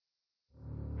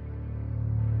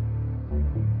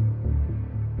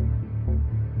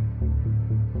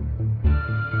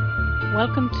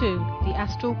Welcome to the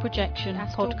Astral Projection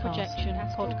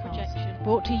Podcast,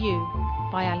 brought to you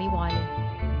by Ali Wiley.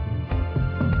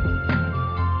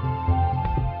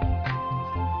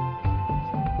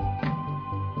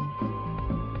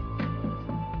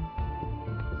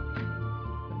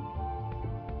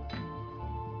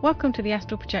 Welcome to the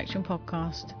Astral Projection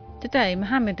Podcast. Today,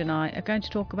 Mohammed and I are going to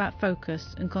talk about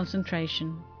focus and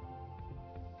concentration.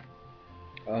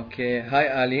 Okay, hi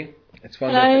Ali. It's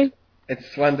wonderful. Hello.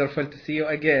 It's wonderful to see you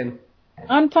again.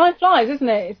 Time flies, isn't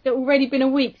it? It's already been a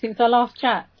week since our last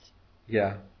chat.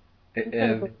 Yeah,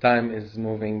 time is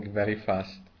moving very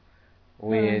fast.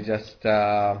 We just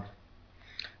a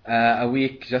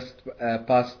week just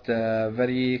passed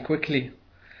very quickly.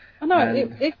 I know,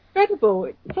 it's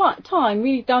incredible. Time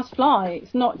really does fly.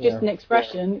 It's not just an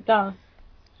expression, it does.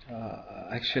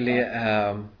 Actually,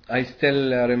 I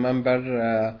still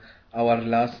remember our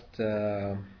last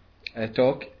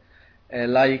talk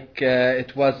like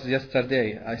it was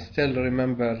yesterday. I still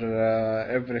remember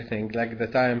everything, like the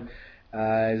time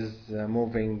is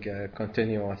moving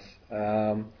continuous.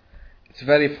 It's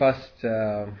very fast.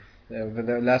 The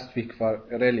last week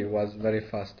really was very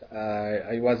fast.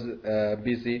 I was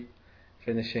busy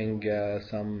finishing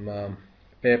some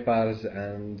papers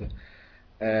and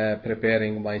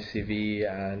preparing my CV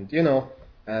and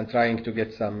and trying to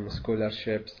get some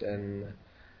scholarships in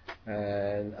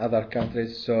other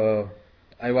countries. So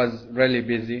I was really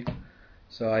busy.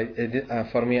 So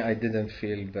for me, I didn't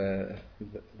feel the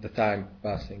time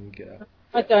passing.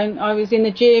 I don't. I was in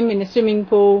the gym, in the swimming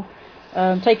pool,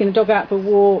 taking the dog out for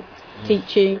walks,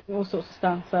 teaching, all sorts of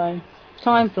stuff. So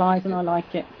time flies, and I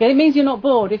like it. But it means you're not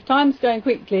bored. If time's going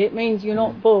quickly, it means you're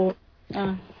not bored.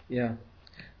 Yeah.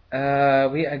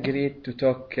 We agreed to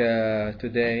talk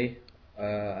today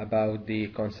about the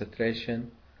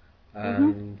concentration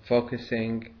and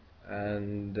focusing,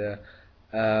 and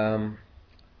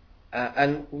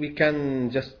we can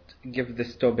just give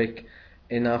this topic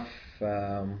enough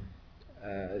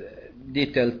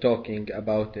detailed talking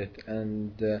about it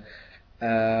and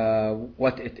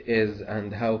what it is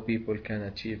and how people can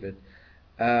achieve it.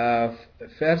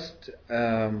 First,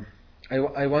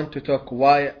 I want to talk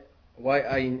why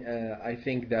I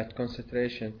think that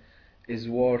concentration is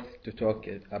worth to talk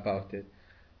about it.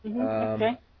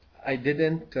 Okay. I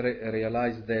didn't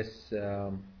realize this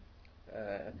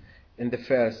in the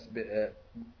first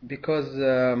because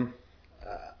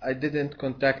I didn't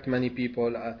contact many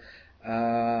people,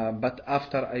 but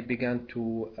after I began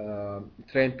to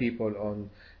train people on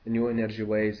new energy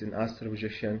waves in astral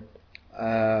projection,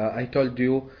 I told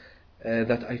you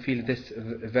that I feel this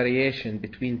variation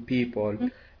between people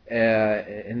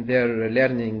in their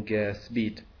learning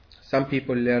speed. Some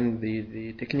people learn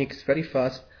the techniques very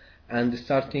fast and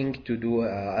starting to do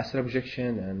astral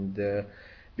projection and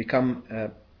become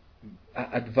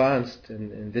advanced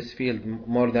in this field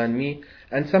more than me.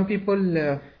 And some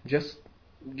people just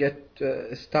get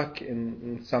stuck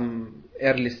in some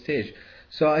early stage.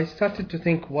 So I started to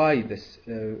think why this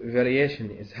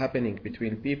variation is happening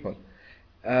between people.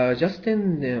 Just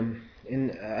in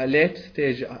a late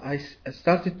stage, I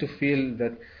started to feel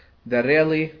that the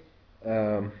really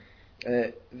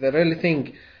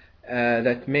thing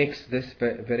that makes this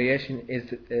variation is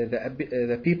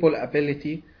the people's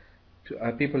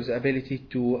ability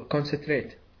to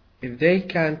concentrate. If they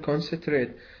can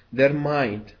concentrate their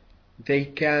mind, they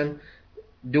can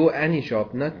do any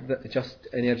job, not just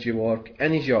energy work,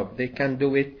 any job. They can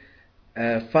do it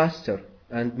faster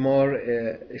and more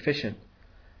efficient.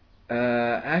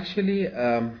 Actually,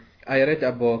 I read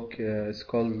a book. It's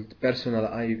called Personal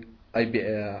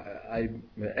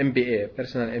MBA,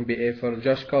 Personal MBA for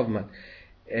Josh Kaufman.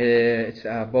 It's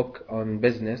a book on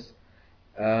business,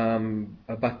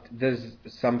 but there's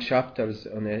some chapters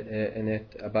in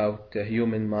it about the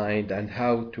human mind and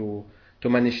how to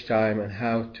manage time and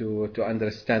how to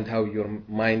understand how your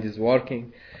mind is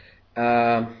working.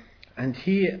 And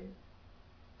he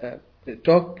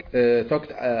talked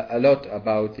a lot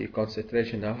about the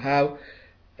concentration of how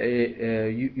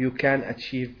you can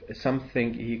achieve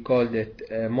something. He called it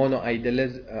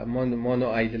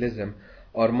monoidealism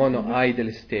or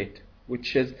monoidal state,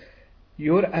 which is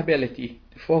your ability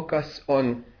to focus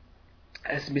on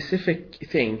a specific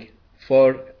thing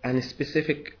for a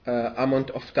specific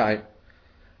amount of time.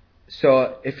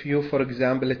 So if you, for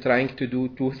example, are trying to do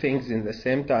two things in the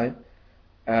same time,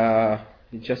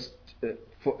 just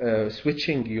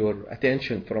switching your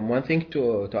attention from one thing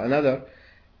to another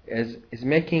is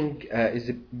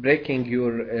breaking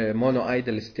your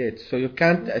monoidal state. So you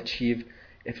can't achieve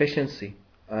efficiency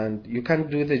and you can't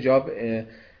do the job in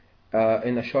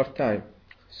a short time.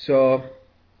 So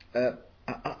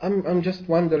I'm just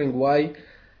wondering why,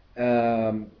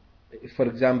 for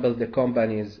example, the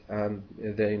companies and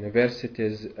the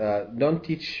universities don't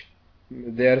teach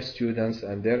their students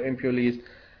and their employees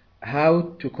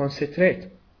how to concentrate.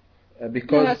 No,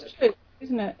 Because that's true,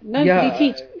 isn't it? Nobody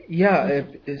teaches.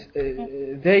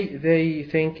 they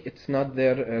think it's not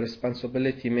their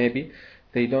responsibility. Maybe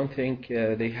they don't think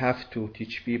they have to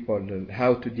teach people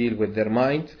how to deal with their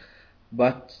minds,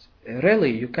 but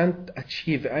really you can't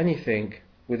achieve anything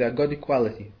with a good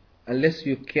quality unless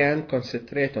you can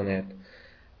concentrate on it.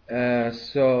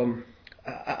 So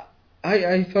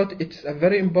I thought it's a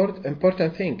very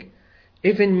important thing.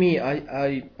 Even me,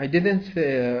 I didn't,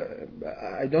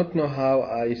 I don't know how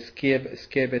I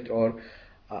escape it, or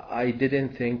I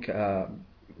didn't think a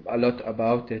lot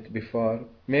about it before.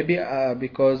 Maybe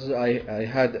because I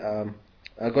had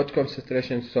a good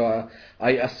concentration, so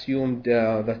I assumed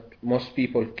that most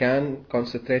people can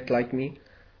concentrate like me.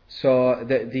 So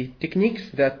the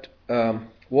techniques that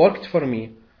worked for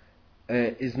me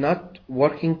is not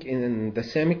working in the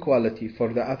same quality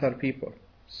for the other people.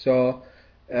 So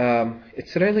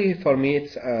it's really, for me,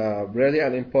 it's really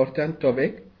an important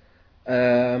topic.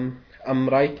 I'm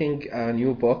writing a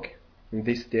new book in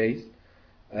these days.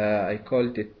 I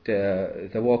called it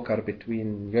The Walker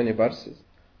Between Universes.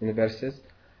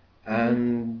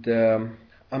 And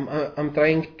I'm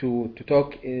trying to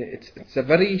talk. It's a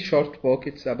very short book.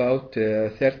 It's about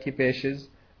 30 pages.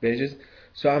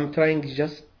 So I'm trying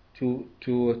just to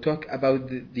talk about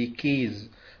the keys,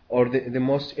 or the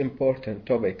most important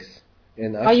topics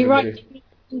in Are you astrology. writing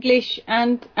English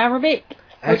and Arabic?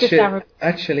 Or just Arabic?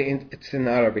 Actually, it's in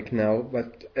Arabic now,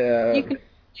 but You can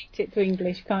translate it to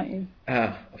English, can't you?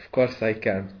 Of course I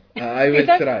can. I will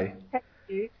It's try.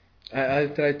 okay. I'll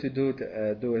try to do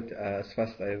it as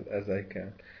fast as I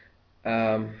can.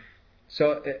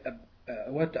 So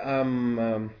what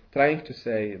I'm trying to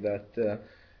say, that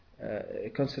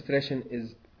concentration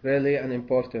is really an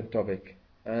important topic,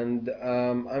 and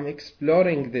I'm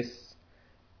exploring this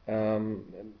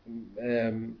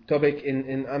topic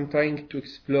I'm trying to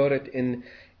explore it in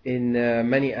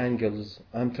many angles.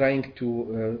 I'm trying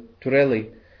to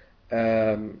really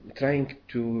trying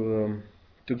to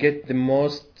get the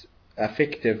most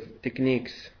effective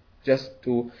techniques, just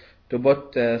to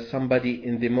put somebody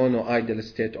in the mono-idle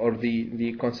state, or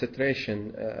the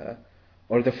concentration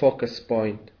or the focus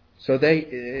point. So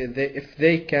if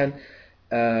they can,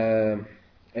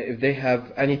 if they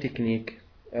have any technique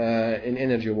in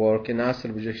energy work, in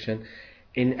astral projection,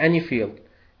 in any field,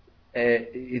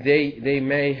 they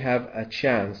may have a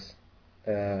chance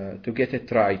to get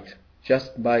it right,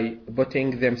 just by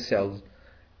putting themselves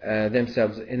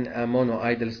in a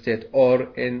mono-idle state, or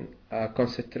in a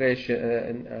concentration,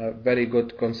 in a very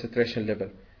good concentration level.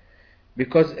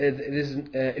 Because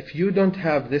if you don't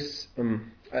have this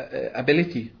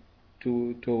ability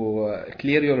to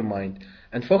clear your mind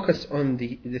and focus on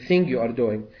the thing you are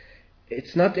doing,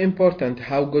 it's not important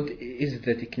how good is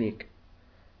the technique.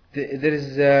 There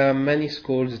is many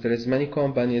schools, there is many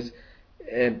companies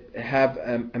have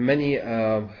many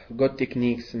good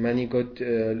techniques, many good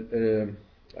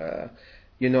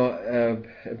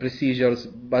procedures,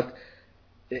 but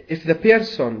if the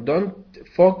person don't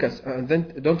focus, and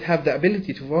then don't have the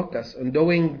ability to focus on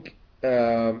doing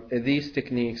these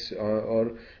techniques,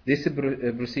 or these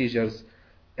procedures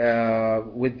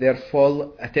with their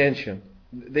full attention,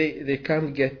 they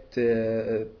can't get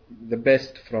the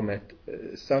best from it.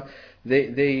 So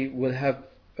they will have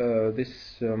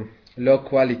this low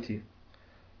quality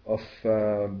of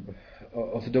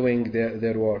doing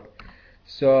their work.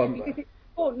 So Because it's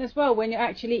important as well, when you're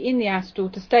actually in the astral,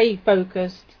 to stay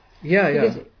focused.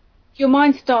 Because if your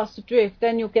mind starts to drift,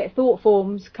 then you'll get thought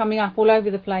forms coming up all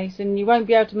over the place, and you won't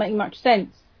be able to make much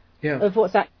sense of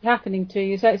what's actually happening to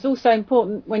you. So it's also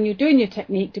important, when you're doing your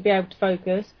technique, to be able to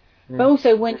focus, but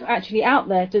also when you're actually out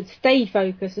there, to stay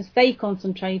focused and stay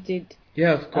concentrated.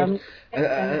 Yeah, of course.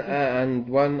 And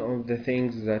one of the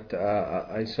things that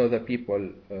I saw that people,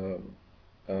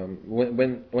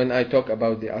 when I talk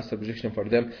about the astral projection for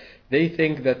them, they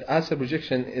think that astral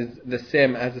projection is the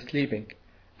same as sleeping,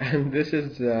 and this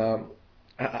is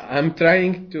I'm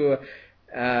trying to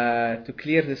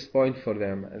clear this point for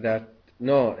them, that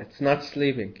no, it's not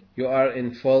sleeping. You are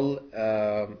in full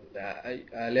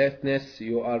alertness.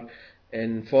 You are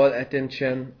in full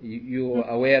attention. You are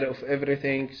aware of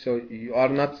everything, so you are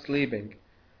not sleeping.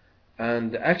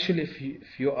 And actually,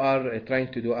 if you are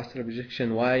trying to do astral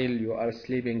projection while you are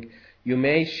sleeping, you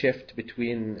may shift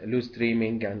between lucid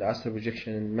dreaming and astral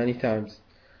projection many times.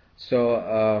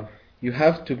 So you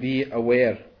have to be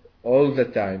aware all the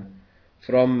time,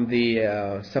 from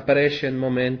the separation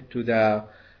moment to the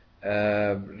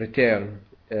return.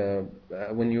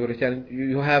 When you return,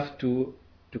 you have to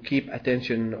keep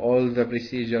attention all the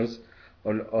procedures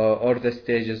or the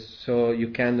stages, so you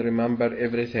can remember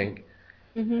everything.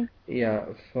 Mhm. Yeah,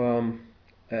 from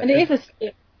And it is a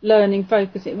skill, learning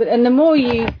focusing. But and the more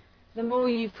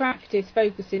you practice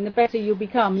focusing, the better you'll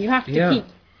become. You have to yeah.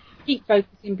 keep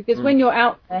focusing, because Mm. when you're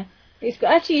out there, it's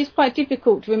quite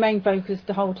difficult to remain focused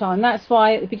the whole time. That's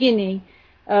why at the beginning,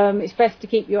 it's best to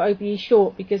keep your OBE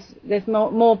short, because there's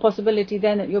more possibility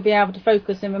then that you'll be able to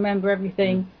focus and remember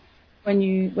everything when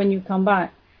you come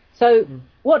back. So,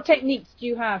 what techniques do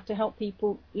you have to help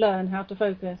people learn how to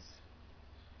focus?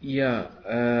 Yeah,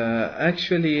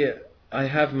 actually, I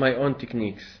have my own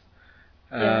techniques,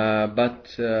 Yeah. but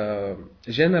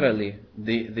generally,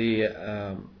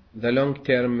 the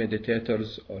long-term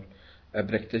meditators or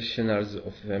practitioners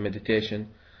of meditation,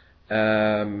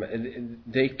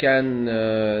 they can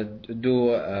do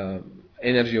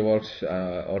energy works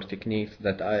or techniques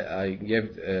that I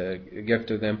give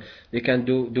to them. They can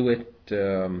do it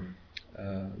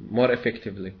more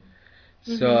effectively.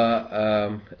 So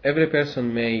every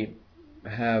person may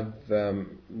have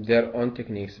their own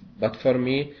techniques, but for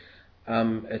me,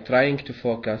 I'm trying to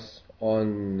focus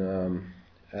on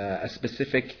a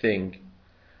specific thing.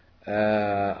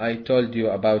 I told you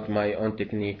about my own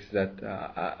techniques that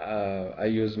I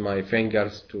use my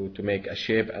fingers to make a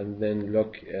shape and then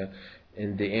look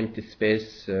in the empty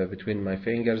space between my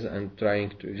fingers and trying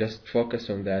to just focus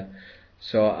on that,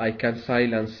 so I can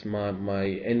silence my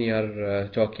inner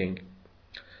talking.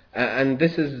 And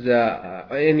this is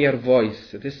in your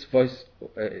voice. This voice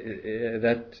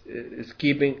that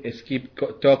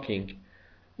talking.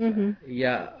 Mhm.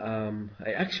 Yeah,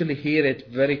 I actually hear it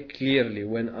very clearly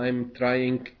when I'm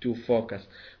trying to focus.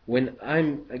 When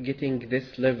I'm getting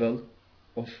this level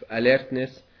of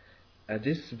alertness,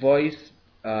 this voice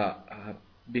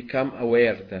become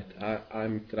aware that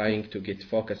I'm trying to get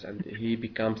focused, and he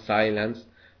becomes silent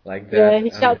like Yeah, that. he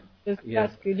And shouts. yeah,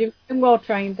 That's good. You've been well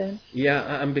trained then. yeah,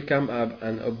 I'm become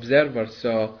an observer,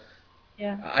 so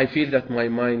Yeah. I feel that my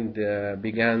mind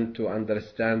began to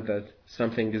understand that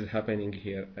something is happening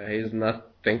here. He's not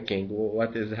thinking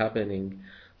what is happening.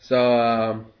 So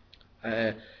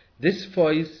uh, this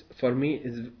voice for me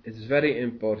is very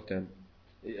important.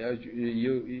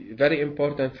 Very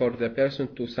important for the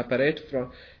person to separate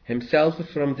from himself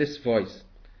from this voice,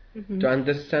 to Mhm.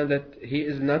 understand that he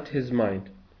is not his mind.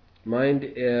 Mind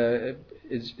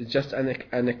is just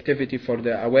an activity for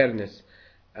the awareness,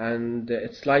 and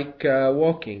it's like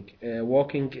walking.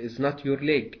 Walking is not your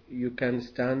leg. You can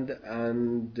stand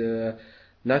and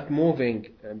not moving,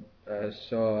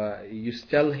 so you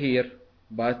still here,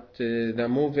 but the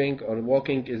moving or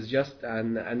walking is just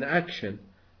an action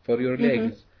for your Mhm.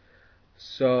 legs.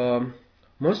 So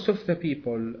most of the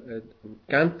people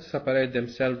can't separate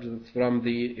themselves from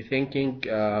the thinking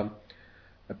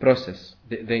process.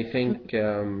 They think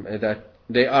that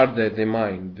they are the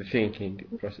mind, the thinking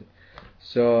process.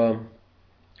 So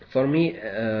for me,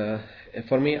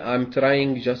 I'm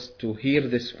trying just to hear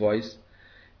this voice,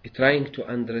 trying to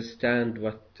understand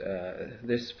what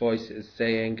this voice is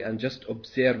saying, and just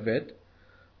observe it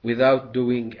without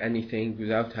doing anything,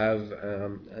 without have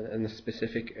any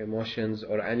specific emotions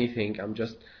or anything. I'm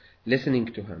just listening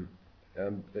to him,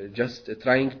 just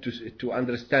trying to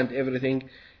understand everything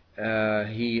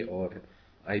he or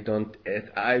I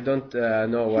don't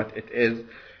know what it is.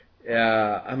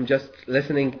 I'm just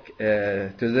listening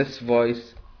to this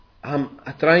voice. I'm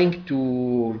trying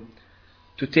to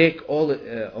take all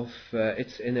of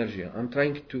its energy. I'm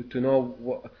trying to know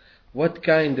what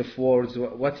kind of words,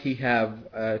 what he have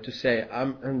to say.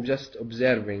 I'm just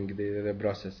observing the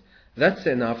process. That's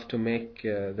enough to make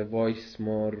the voice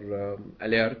more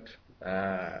alert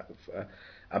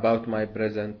about my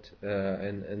present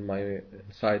in my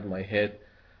inside my head,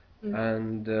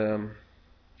 Mm.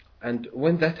 and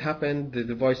when that happened,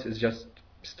 the voice is just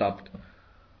stopped.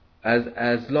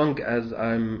 As long as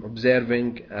I'm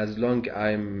observing, as long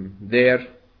I'm there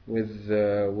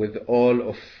with all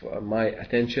of my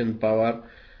attention power,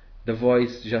 the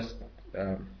voice just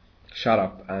shut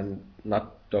up and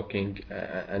not talking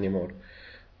anymore.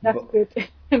 That's But good.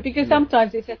 Because yeah,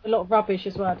 sometimes it says a lot of rubbish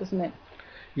as well, doesn't it?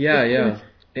 yeah, It's yeah.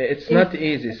 It's in not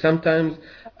easy. Sometimes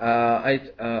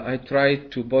I try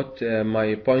to put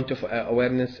my point of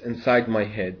awareness inside my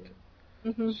head.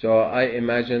 Mhm. So I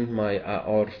imagine my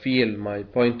or feel my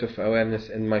point of awareness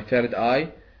in my third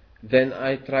eye, then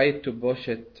I try to push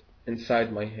it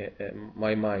inside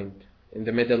my mind, in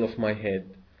the middle of my head,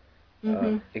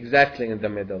 Mhm. exactly in the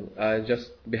middle,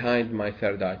 just behind my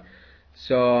third eye.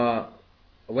 So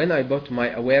when I put my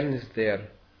awareness there,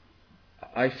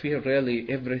 I feel really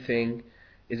everything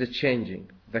is changing.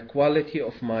 The quality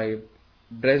of my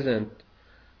present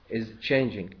is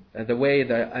changing. The way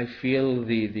that I feel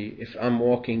if I'm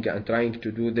walking and trying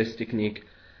to do this technique,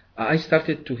 I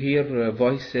started to hear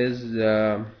voices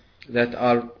that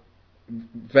are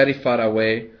very far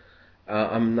away.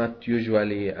 I'm not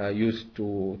usually used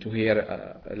to hear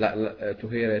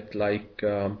it, like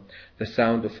the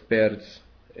sound of birds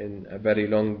in a very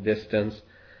long distance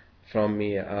from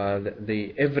me.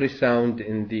 Every sound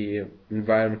in the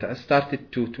environment, I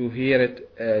started to hear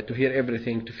it, to hear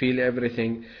everything, to feel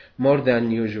everything more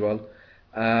than usual.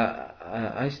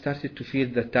 I started to feel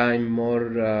the time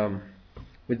more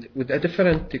with a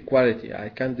different quality. I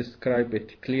can't describe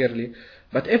it clearly,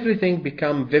 but everything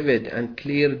become vivid and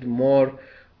cleared more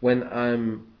when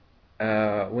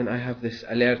when I have this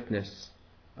alertness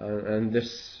and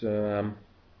this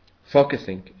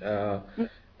focusing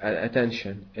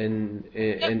attention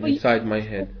inside my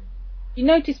head. You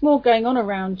notice more going on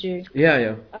around you.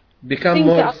 Yeah. Become Things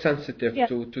more that sensitive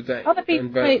to the other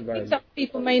environment. some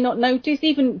people may not notice.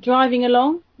 Even driving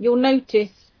along, you'll notice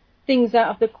things out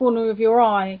of the corner of your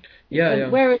eye.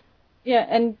 When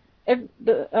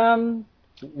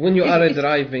you are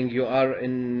driving, you are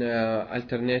in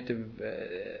alternative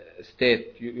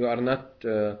state. You are not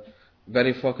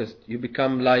very focused. You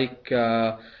become like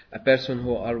a person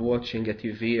who are watching a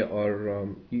TV, or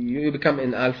you become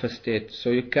in alpha state. So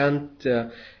you can't.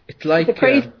 It's like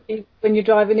crazy when you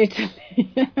drive in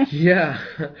Italy. Yeah.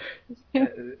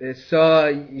 So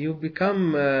you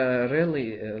become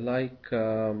really like.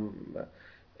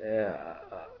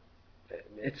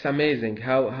 It's amazing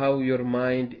how your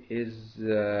mind is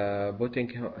putting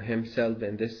himself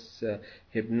in this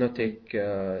hypnotic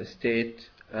state,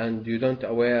 and you don't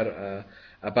aware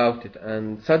about it,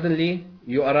 and suddenly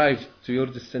you arrive to your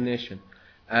destination,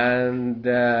 and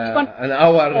an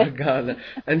hour gone,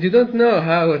 and you don't know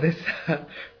how this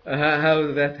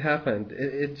how that happened.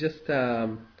 It just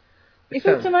it's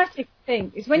automatic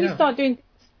thing. It's when you start doing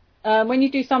when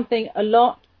you do something a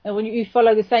lot, and when you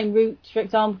follow the same route, for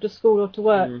example, to school or to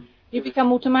work, you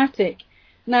become automatic.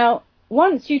 Now,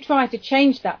 once you try to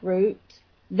change that route,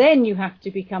 then you have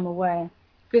to become aware.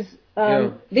 Because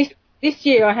this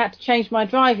year I had to change my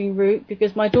driving route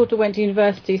because my daughter went to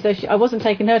university, so I wasn't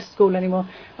taking her to school anymore.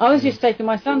 I was just taking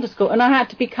my son to school, and I had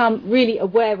to become really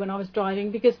aware when I was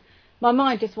driving because my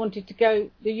mind just wanted to go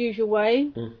the usual way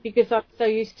because I was so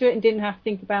used to it and didn't have to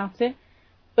think about it.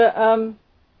 But I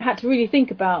had to really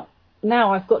think about,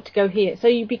 now I've got to go here. So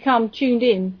you become tuned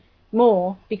in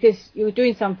more because you're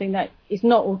doing something that is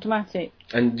not automatic.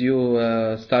 And you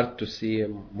start to see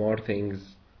more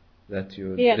things that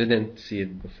you didn't see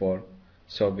it before.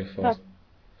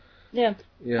 And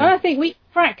I think we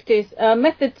practice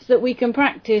methods that we can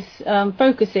practice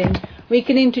focusing. We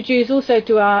can introduce also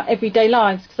to our everyday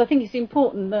lives, because I think it's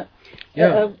important that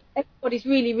everybody's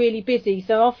really, really busy.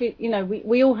 So often,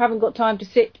 we all haven't got time to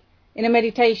sit in a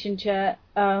meditation chair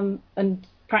and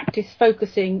practice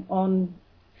focusing on.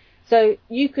 So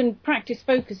you can practice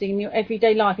focusing in your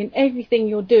everyday life, in everything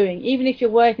you're doing, even if you're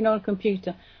working on a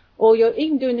computer or you're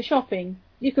even doing the shopping.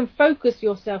 You can focus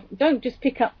yourself. Don't just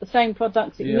pick up the same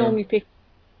products that you normally pick.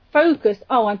 Focus.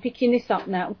 Oh, I'm picking this up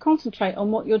now. And concentrate on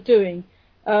what you're doing.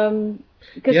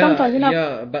 Because sometimes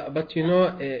but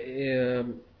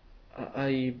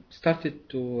I started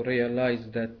to realize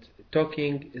that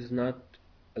talking is not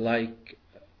like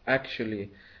actually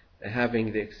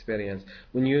having the experience.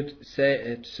 When you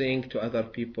saying to other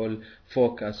people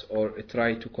focus or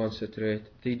try to concentrate,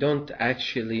 they don't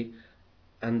actually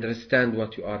understand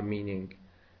what you are meaning.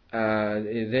 For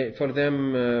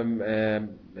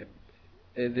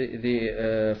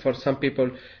some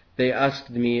people, they asked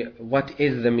me, what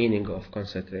is the meaning of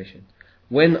concentration?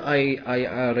 When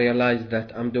I realized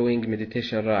that I'm doing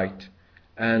meditation right,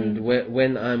 and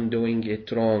when I'm doing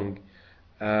it wrong,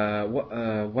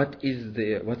 what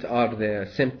are the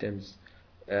symptoms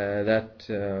that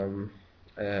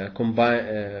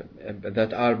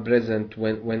that are present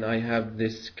when I have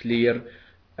this clear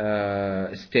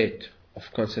state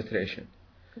of concentration?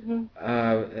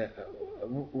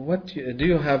 What do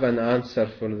you have an answer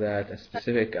for that? A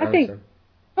specific answer? I think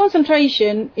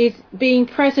concentration is being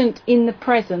present in the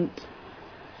present.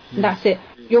 That's it.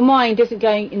 Your mind isn't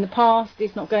going in the past.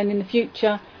 It's not going in the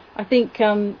future. I think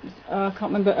I can't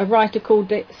remember, a writer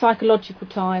called it psychological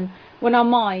time. When our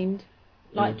mind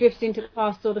drifts into the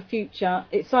past or the future,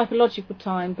 it's psychological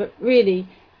time. But really,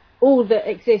 all that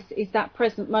exists is that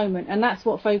present moment, and that's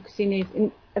what focusing is,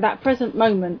 in that present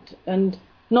moment and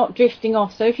not drifting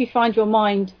off. So if you find your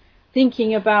mind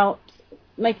thinking about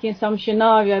making some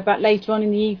scenario about later on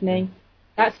in the evening,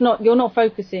 you're not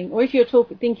focusing. Or if you're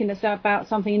thinking about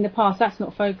something in the past, that's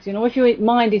not focusing. Or if your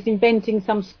mind is inventing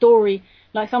some story,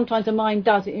 like sometimes a mind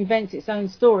does, it invents its own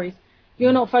stories.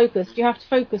 You're not focused. You have to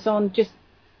focus on just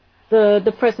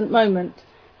the present moment.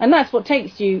 And that's what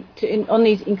takes you on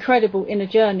these incredible inner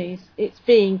journeys. It's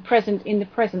being present in the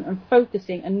present and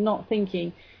focusing and not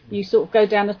thinking. You sort of go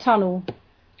down a tunnel.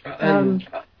 And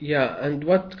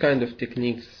what kind of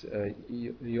techniques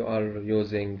you are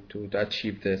using to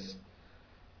achieve this?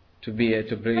 To be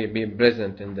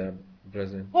present in the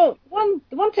present. Well,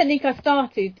 one technique I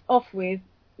started off with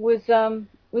was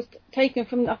taken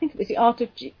from, I think it was the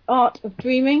Art of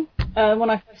Dreaming, when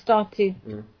I first started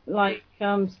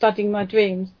studying my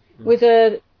dreams.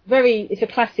 It's a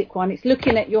classic one. It's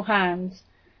looking at your hands,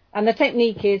 and the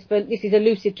technique is, but this is a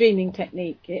lucid dreaming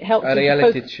technique. It helps a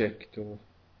reality check too.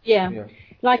 Yeah,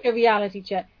 like a reality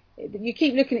check. You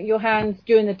keep looking at your hands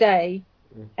during the day,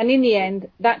 and in the end,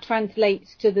 that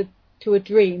translates to a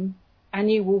dream,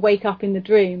 and you will wake up in the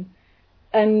dream.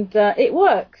 And it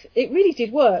works. It really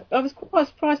did work. I was quite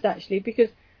surprised, actually, because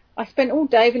I spent all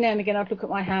day, every now and again, I'd look at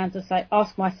my hands and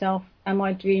ask myself, am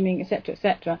I dreaming, etc.,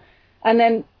 etc. And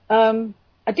then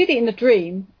I did it in the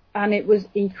dream, and it was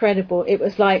incredible. It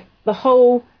was like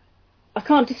I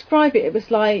can't describe it. It was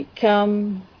like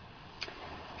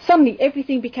suddenly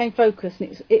everything became focused,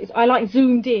 and I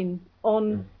zoomed in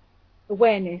on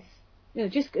awareness.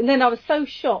 And then I was so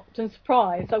shocked and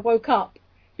surprised. I woke up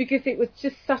because it was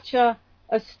just such a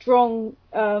strong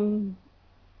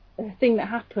thing that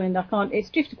happened. It's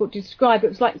difficult to describe. It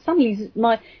was like suddenly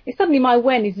my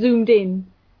awareness zoomed in,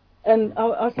 and I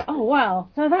was like, oh wow,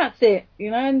 so that's it,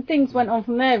 and things went on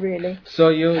from there, really. So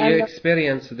you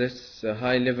experienced this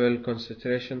high level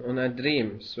concentration on a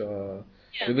dream, so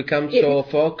you become so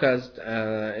focused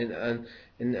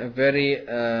in a very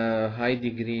high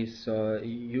degree, so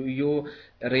you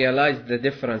realize the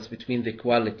difference between the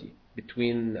quality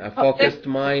between a focused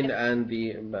mind and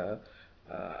the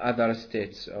other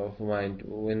states of mind,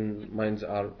 when minds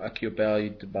are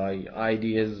occupied by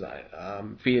ideas,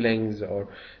 feelings, or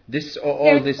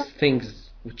all these things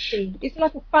which... It's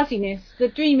like a fuzziness. The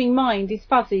dreaming mind is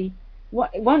fuzzy.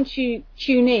 Once you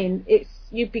tune in,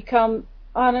 you become,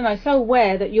 I don't know, so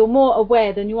aware that you're more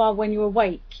aware than you are when you're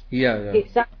awake. Yeah.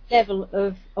 It's that level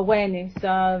of awareness,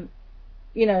 and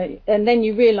then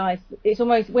you realise it's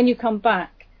almost, when you come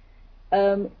back,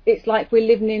 it's like we're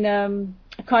living in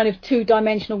a kind of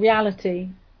two-dimensional reality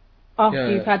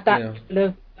after you've had that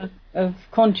level of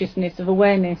consciousness, of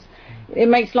awareness. It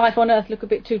makes life on Earth look a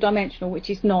bit two-dimensional, which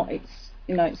is not.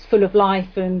 It's full of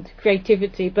life and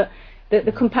creativity, but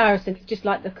the comparison is just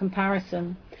like the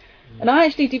comparison. And I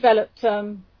actually developed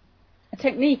a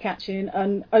technique, actually,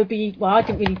 an OB. Well, I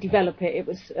didn't really develop it. It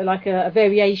was like a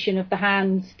variation of the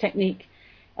hands technique,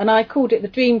 and I called it the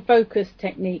dream focus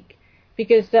technique,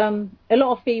 because a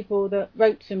lot of people that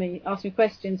wrote to me, asked me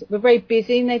questions, were very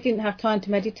busy and they didn't have time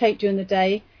to meditate during the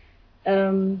day.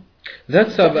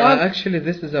 Actually,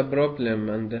 this is a problem,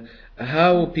 and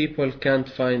how people can't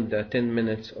find 10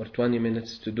 minutes or 20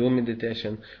 minutes to do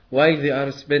meditation while they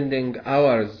are spending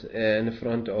hours in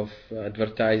front of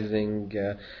advertising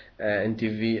in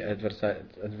TV,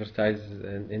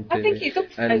 I think it's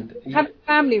also have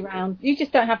family around. You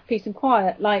just don't have peace and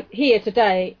quiet. Like here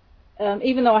today,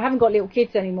 even though I haven't got little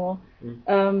kids anymore,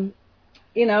 I've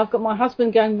got my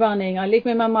husband going running. I live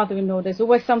with my mother-in-law. There's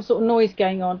always some sort of noise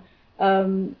going on.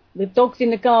 The dog's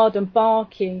in the garden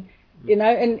barking,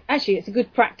 and actually it's a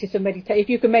good practice of meditate. If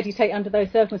you can meditate under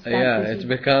those circumstances. Yeah, it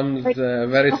becomes a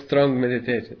very strong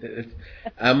meditation. It's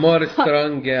a more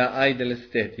strong idle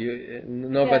state.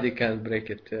 Nobody can break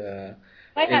it.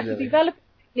 I had to develop a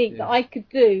technique that I could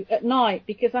do at night,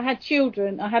 because I had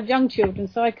young children,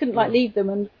 so I couldn't leave them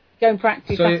and go and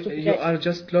practice. So you are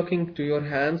just looking to your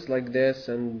hands like this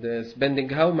and spending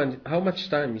how much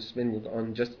time you spending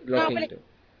on just looking to?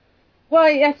 Well,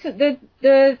 yes,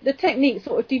 the technique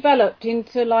sort of developed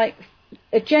into like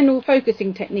a general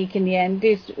focusing technique. In the end,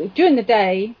 is during the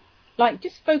day, like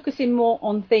just focusing more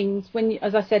on things.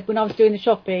 As I said, when I was doing the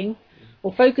shopping,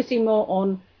 or focusing more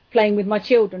on playing with my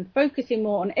children, focusing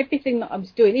more on everything that I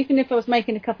was doing. Even if I was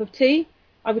making a cup of tea,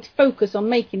 I would focus on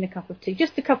making a cup of tea,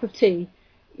 just a cup of tea.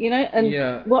 You're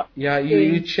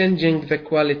changing the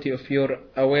quality of your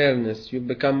awareness. You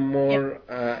become more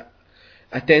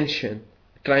attention,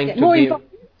 trying to be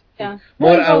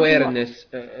more awareness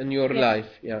in your life.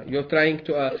 You're trying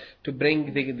to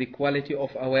bring the quality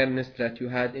of awareness that you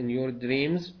had in your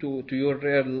dreams to your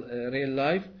real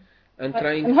life, and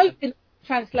trying and hopefully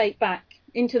translate back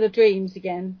into the dreams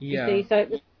again. You see, so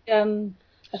it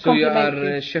was So you are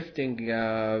complementary. shifting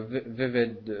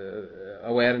vivid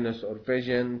awareness or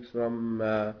vision from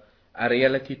a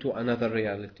reality to another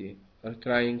reality, or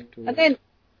trying And to. then,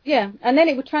 yeah, and then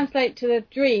it would translate to the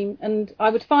dream, and I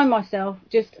would find myself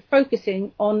just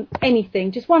focusing on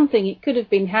anything, just one thing. It could have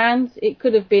been hands, it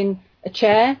could have been a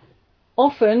chair.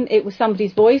 Often it was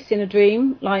somebody's voice in a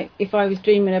dream, like if I was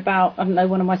dreaming about, I don't know,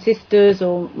 one of my sisters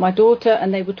or my daughter,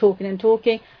 and they were talking and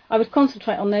talking, I would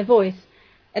concentrate on their voice.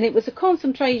 And it was a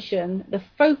concentration, the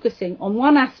focusing on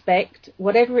one aspect,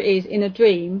 whatever it is in a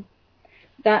dream,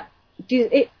 that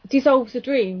it dissolves the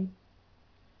dream.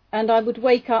 And I would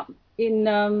wake up in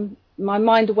my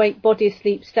mind awake, body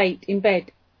asleep state in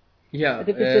bed. Yeah,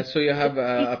 It was so you have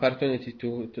opportunity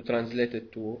to translate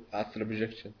it to astral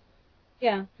projection.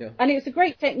 yeah, Yeah, and it's a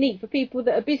great technique for people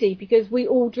that are busy because we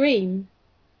all dream,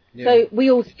 yeah, so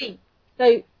we all sleep.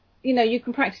 So you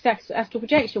can practice astral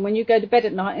projection when you go to bed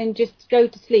at night and just go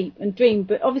to sleep and dream.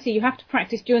 But obviously, you have to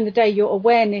practice during the day your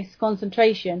awareness,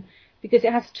 concentration, because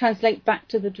it has to translate back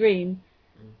to the dream.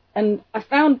 And I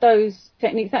found those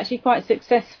techniques actually quite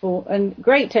successful and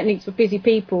great techniques for busy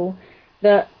people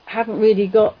that haven't really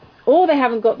got, or they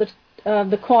haven't got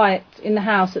the quiet in the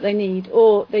house that they need,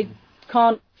 or they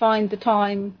can't find the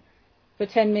time for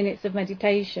 10 minutes of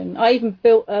meditation. I even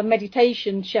built a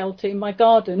meditation shelter in my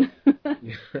garden.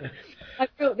 yeah, I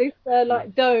built this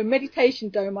like dome, meditation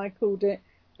dome I called it,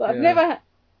 but yeah,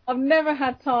 I've never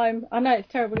had time. I know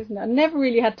it's terrible, isn't it? I've never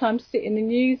really had time to sit in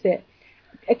and use it.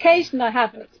 Occasionally I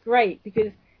have, and it's great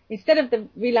because instead of the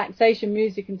relaxation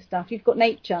music and stuff, you've got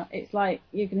nature. It's like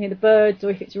you can hear the birds, or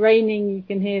if it's raining, you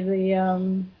can hear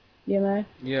the,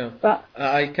 yeah. But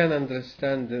I can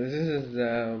understand. This is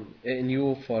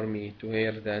new for me to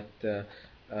hear that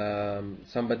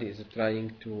somebody is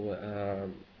trying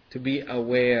to be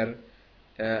aware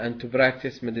and to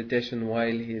practice meditation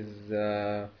while he's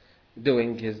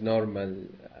doing his normal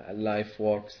life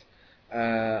works.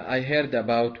 I heard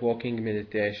about walking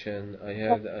meditation. I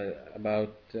heard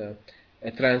about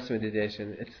a trance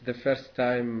meditation. It's the first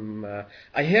time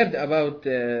I heard about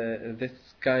this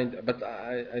kind, but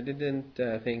I didn't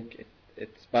think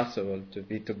it's possible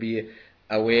to be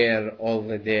aware all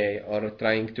the day or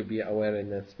trying to be aware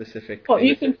in a specific well, thing.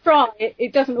 you can try it.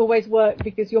 It doesn't always work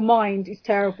because your mind is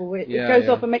terrible. It Yeah, goes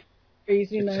yeah. off and makes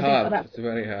memories, It's things like hard. that. It's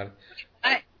very hard.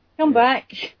 Come Yeah.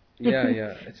 back. Yeah,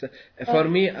 yeah. It's for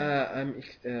um, me.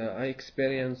 I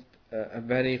experienced a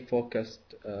very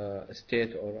focused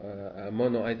state or a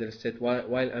monoidal state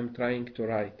while I'm trying to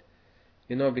write.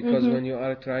 Because mhm, when you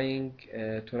are trying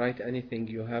to write anything,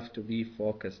 you have to be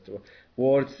focused.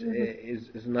 Words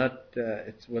mhm, is not.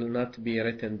 It will not be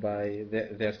written by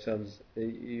themselves.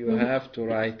 You mhm, have to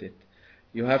write it.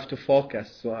 You have to focus.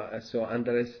 So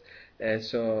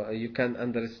you can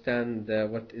understand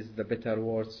what is the better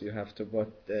words you have to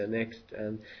put next,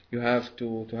 and you have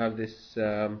to have this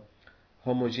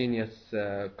homogeneous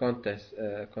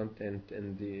content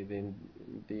in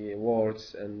the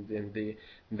words and in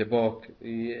the book.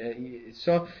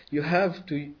 So you have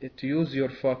to use your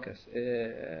focus.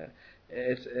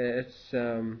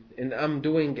 And I'm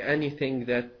doing anything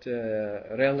that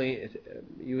really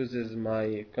uses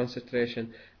my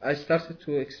concentration. I started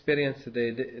to experience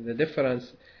the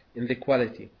difference in the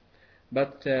quality.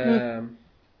 But mhm.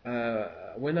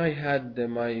 when I had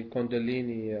my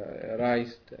Kundalini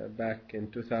raised back in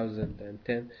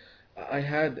 2010, I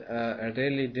had a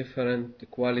really different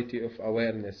quality of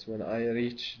awareness when I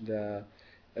reached that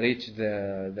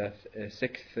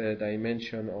sixth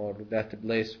dimension, or that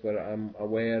place where I'm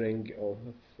awareing of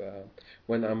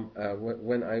when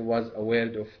I was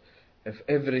aware of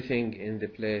everything in the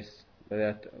place,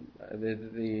 that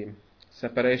the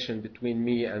separation between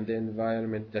me and the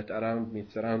environment that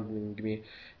surrounding me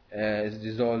is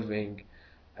dissolving,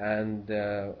 and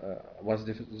was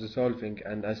dissolving,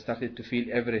 and I started to feel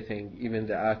everything, even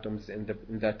the atoms in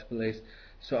that place.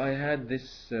 So I had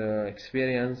this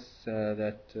experience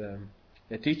that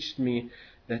teached me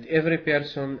that every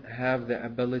person have the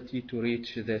ability to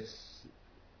reach this,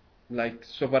 like,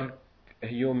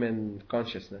 superhuman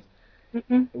consciousness.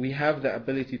 Mhm. We have the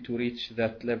ability to reach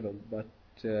that level, but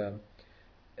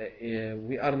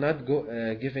we are not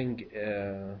giving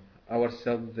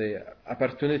ourselves the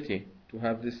opportunity to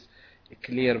have this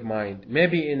clear mind.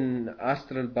 Maybe in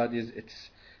astral bodies,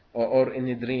 or in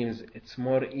the dreams, it's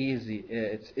more easy.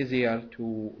 It's easier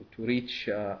to reach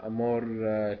a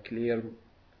more clear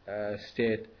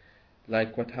state,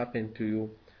 like what happened to you.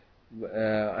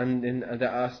 And in the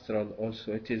astral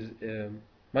also, it is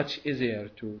much easier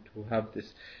to have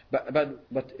this.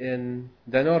 But in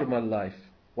the normal life,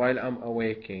 while I'm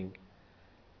awaking,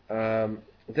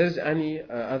 there's any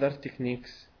other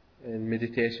techniques in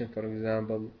meditation, for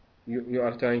example, you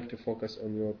are trying to focus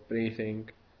on your breathing,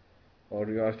 or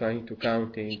you are trying to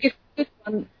counting. It's a good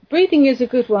one. Breathing is a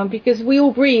good one because we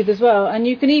all breathe as well, and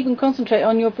you can even concentrate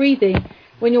on your breathing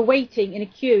when you're waiting in a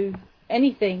queue,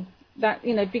 anything that,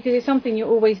 because it's something you're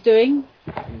always doing.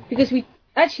 Because we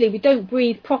don't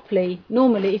breathe properly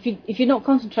normally if you're not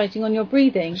concentrating on your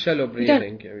breathing. Shallow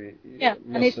breathing.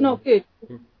 And it's not good.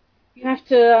 You have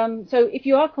to. So if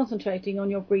you are concentrating on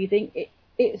your breathing,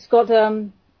 it's got a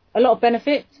lot of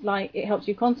benefits. Like it helps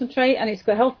you concentrate, and it's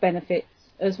got health benefits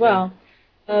as well.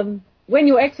 When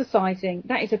you're exercising,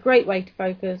 that is a great way to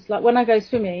focus. Like when I go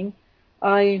swimming,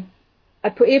 I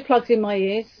put earplugs in my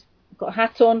ears, got a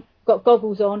hat on, got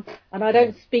goggles on, and I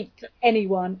don't speak to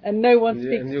anyone, and no one speaks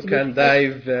to me. And you can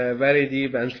dive very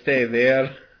deep and stay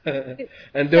there,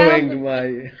 and doing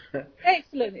my...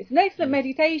 Excellent. It's an excellent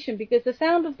meditation because the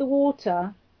sound of the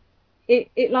water,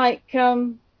 it lulls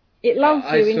you.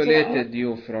 Isolated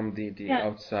you from the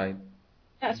outside.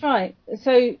 That's right.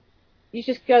 So you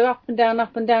just go up and down,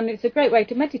 up and down. It's a great way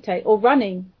to meditate. Or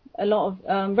running. A lot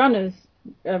of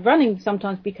running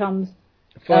sometimes becomes...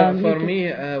 For me,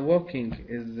 walking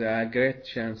is a great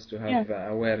chance to have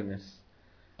awareness.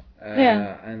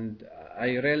 And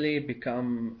I really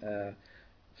become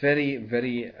very,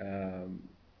 very,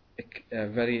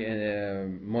 very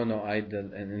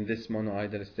mono-idle, and in this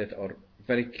mono-idle state, or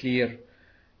very clear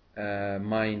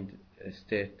mind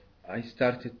state, I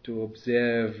started to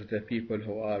observe the people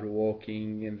who are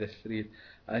walking in the street.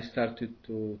 I started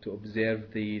to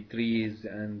observe the trees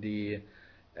and the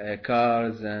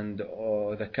cars and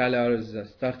the colors. I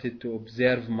started to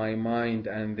observe my mind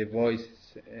and the voice,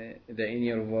 the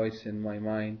inner voice in my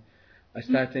mind. I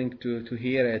started to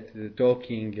hear it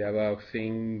talking about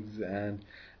things, and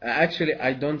actually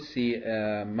I don't see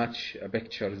much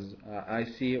pictures. I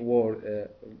see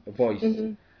voice.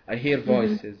 I hear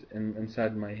voices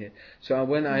inside my head. So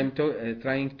when I'm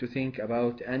trying to think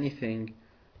about anything,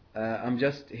 I'm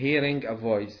just hearing a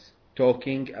voice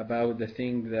talking about the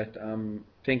thing that I'm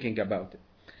thinking about it.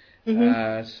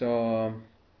 So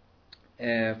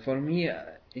for me,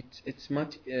 it's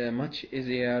much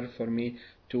easier for me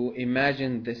to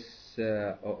imagine this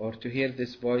or to hear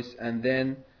this voice, and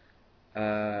then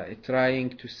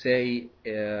trying to say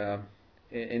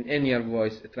in inner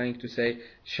voice, trying to say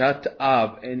 "shut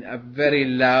up" in a very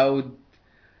loud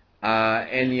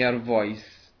inner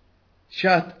voice.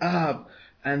 Shut up,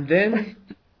 and then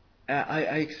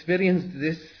I experienced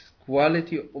this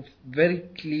quality of very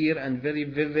clear and very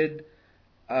vivid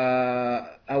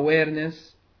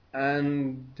awareness,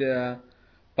 and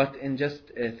but in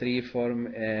just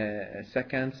 3-4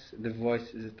 seconds, the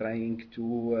voice is trying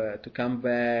to come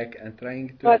back and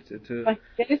trying to.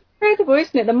 It's incredible,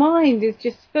 isn't it? The mind is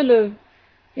just full of,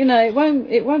 it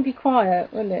won't be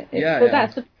quiet, will it?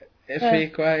 If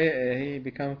he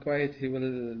become quiet, he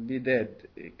will be dead.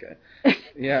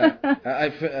 I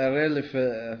really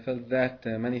felt that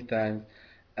many times.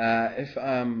 If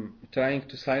I'm trying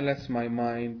to silence my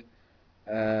mind,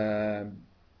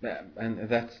 and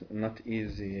that's not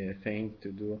easy thing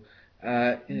to do.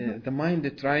 The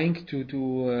mind trying to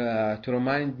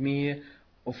remind me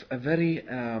of a very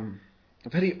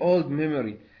old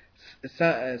memory,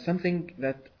 something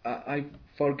that I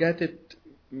forget it.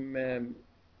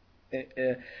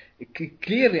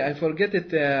 Clearly, I forget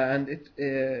it, and it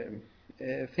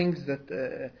things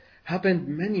that happened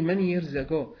many years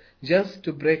ago, just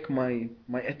to break my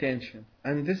attention.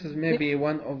 And this is maybe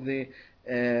one of the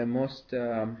most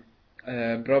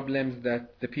problems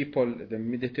that the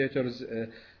meditators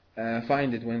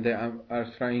find it when they are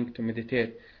trying to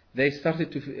meditate. They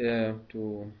started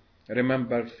to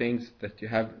remember things that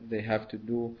they have to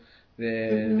do.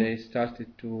 They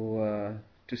started to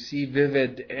see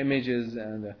vivid images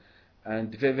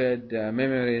and vivid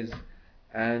memories,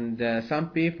 and some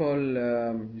people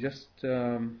just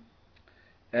sail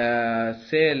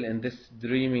in this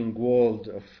dreaming world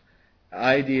of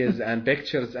ideas and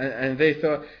pictures, and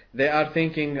they are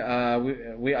thinking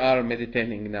we are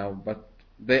meditating now, but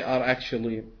they are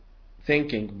actually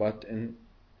thinking, but in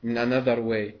another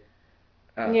way.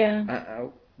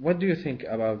 What do you think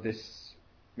about this?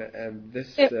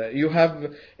 You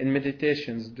have in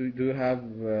meditations, do you have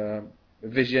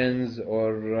visions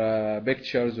or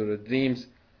pictures or dreams,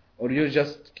 or you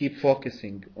just keep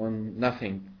focusing on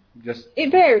nothing?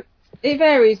 It varies. It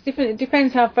varies. It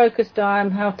depends how focused I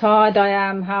am, how tired I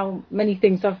am, how many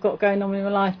things I've got going on in my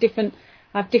life. I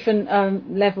have different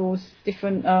levels,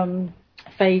 different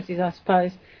phases, I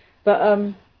suppose.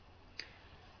 But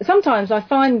sometimes I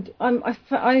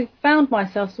found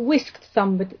myself whisked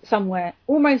somewhere,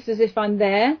 almost as if I'm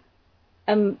there.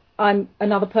 I'm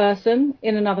another person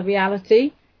in another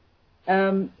reality.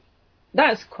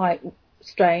 That's quite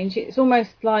strange. It's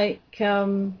almost like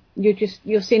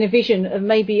you're seeing a vision of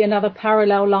maybe another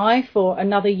parallel life or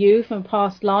another you from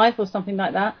past life or something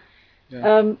like that.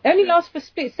 Yeah. Only lasts for a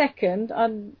split second,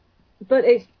 but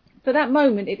it's for that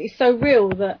moment it is so real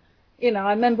that, you know,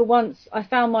 I remember once I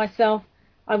found myself,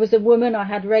 I was a woman, I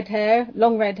had red hair,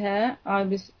 long red hair, I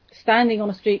was standing on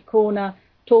a street corner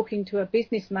talking to a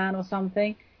businessman or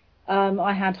something.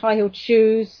 I had high-heeled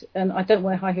shoes, and I don't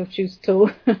wear high-heeled shoes at all.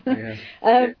 Yeah.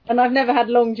 And I've never had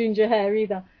long ginger hair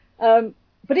either.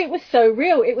 But it was so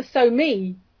real, it was so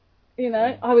me, you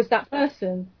know, I was that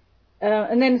person.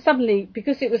 And then suddenly,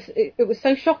 because it was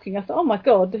so shocking, I thought, oh my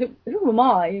God, who am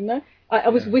I? You know, I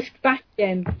was Yeah. whisked back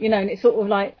again, you know, and it's sort of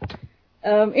like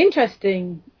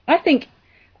interesting. I think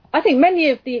many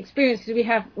of the experiences we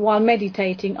have while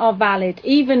meditating are valid,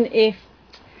 even if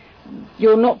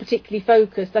you're not particularly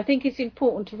focused. I think it's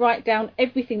important to write down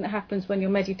everything that happens when you're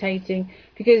meditating,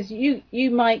 because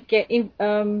you might get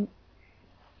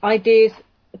ideas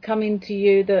come into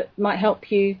you that might help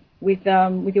you with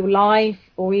your life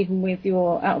or even with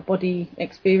your out of body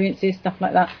experiences, stuff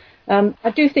like that.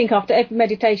 I do think after every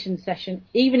meditation session,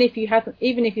 even if you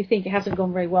think it hasn't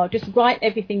gone very well, just write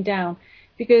everything down,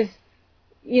 because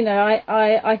you know,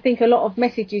 I think a lot of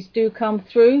messages do come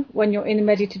through when you're in a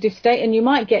meditative state, and you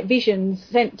might get visions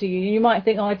sent to you, and you might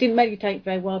think, oh, I didn't meditate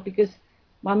very well because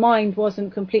my mind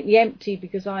wasn't completely empty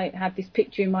because I had this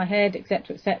picture in my head,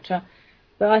 etc., etc.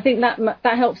 But I think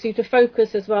that helps you to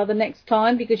focus as well the next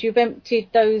time, because you've emptied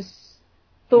those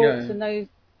thoughts Yeah. and those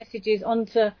messages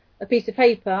onto a piece of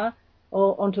paper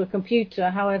or onto a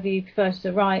computer, however you prefer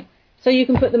to write, so you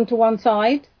can put them to one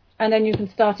side, and then you can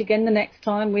start again the next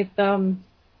time with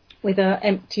an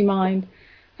empty mind.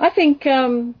 I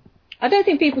don't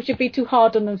think people should be too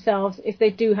hard on themselves if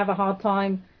they do have a hard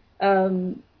time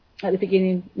at the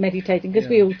beginning meditating, because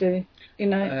we all do, you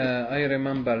know. I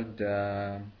remembered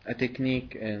a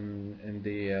technique in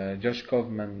the Josh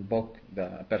Kaufman book,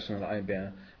 the personal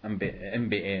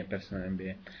MBA, personal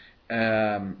MBA,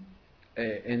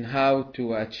 in how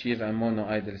to achieve a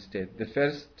mono-idle state. The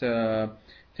first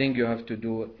thing you have to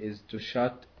do is to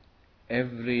shut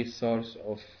every source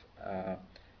of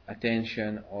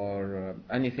attention or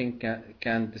anything that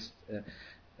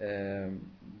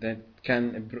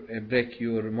can break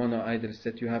your mono-idle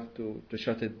state. You have to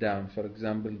shut it down. For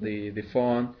example, the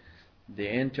phone, the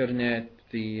internet,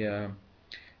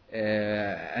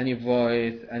 any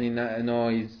voice, any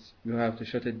noise, you have to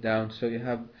shut it down. So you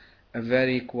have a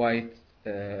very quiet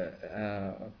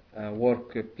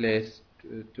workplace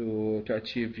to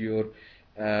achieve your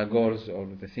goals or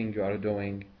the thing you are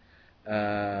doing.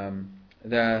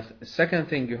 The second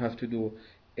thing you have to do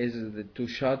is to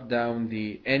shut down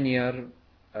the inner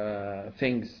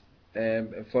things.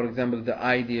 For example, the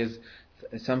ideas,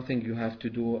 something you have to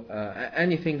do,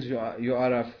 any things you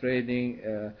are afraid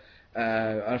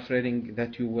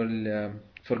that you will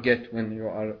forget when you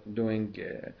are doing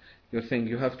your thing.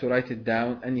 You have to write it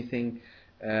down. Anything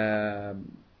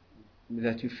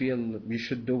that you feel you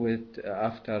should do it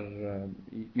after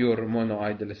your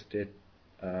mono-idle state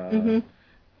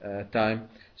time.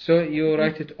 So you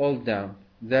write it all down.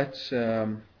 That's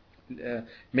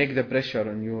make the pressure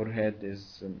on your head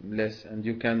is less, and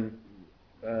you can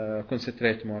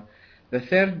concentrate more. The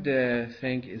third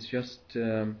thing is just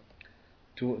to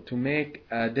make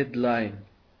a deadline.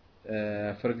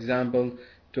 For example,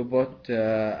 to put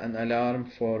an alarm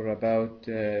for about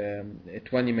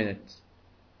 20 minutes.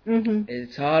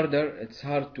 It's hard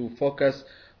to focus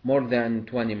more than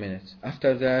 20 minutes.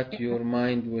 After that, your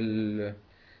mind will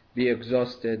be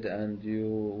exhausted, and you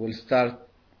will start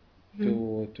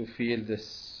to feel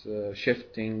this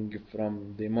shifting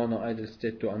from the mono-idle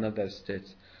state to another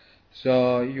state.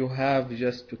 So you have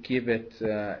just to keep it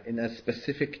in a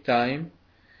specific time.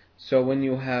 So when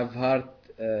you have hard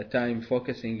time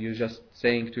focusing, you just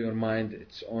saying to your mind,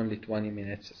 it's only 20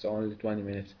 minutes, it's only 20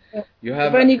 minutes. You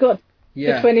have You've only got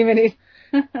yeah 20 minutes.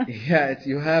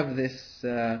 you have this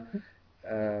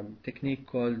technique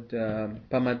called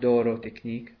Pomodoro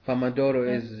technique. Pomodoro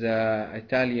is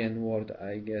Italian word,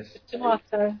 I guess.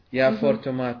 Tomato. Yeah, for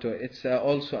tomato. It's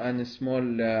also a small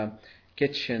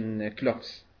kitchen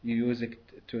clocks. You use it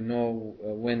to know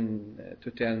when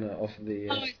to turn off the.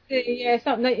 Oh, I see. Yeah,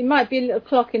 something. It might be a little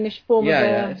clock in the form of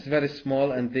Yeah, a. it's very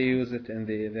small, and they use it in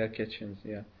their kitchens.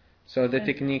 Yeah, so the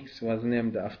techniques was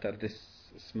named after this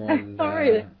small. Oh,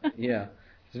 really? Yeah,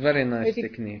 it's very nice They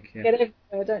technique. Yeah. get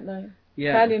everywhere, don't they?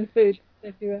 Yeah. Italian food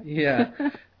everywhere. Yeah.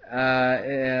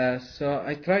 So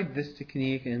I tried this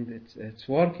technique, and it's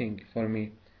working for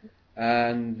me.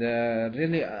 And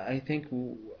really, I think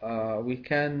we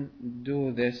can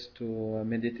do this to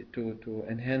to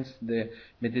enhance the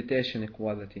meditation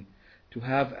quality. To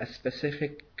have a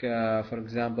specific, for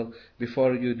example,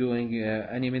 before you doing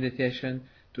any meditation,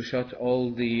 to shut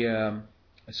all the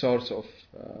source of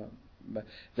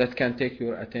that can take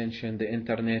your attention, the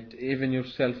internet, even your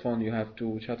cell phone, you have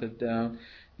to shut it down.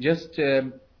 Just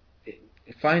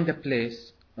find a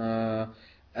place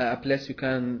you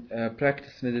can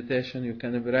practice meditation. You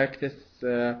can practice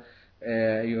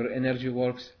your energy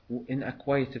works in a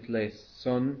quiet place,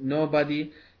 so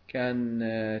nobody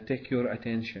can take your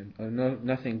attention, or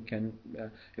nothing can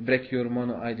break your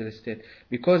mono-idle state.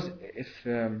 Because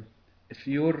if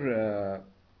your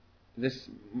this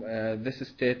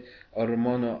state or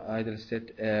mono-idle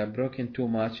state broken too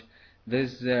much,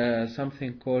 there's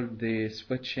something called the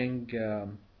switching.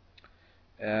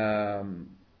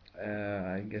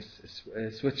 I guess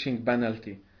switching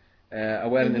penalty,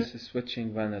 awareness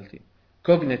switching penalty,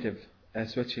 cognitive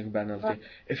switching penalty. Right.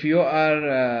 If you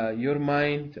are your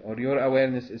mind or your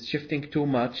awareness is shifting too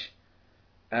much,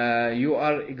 you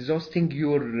are exhausting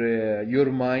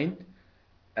your mind,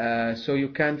 so you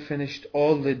can't finish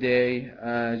all the day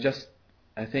just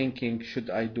thinking, should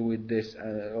I do it this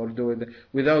or do it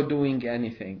without doing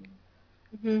anything.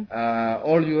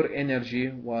 All your energy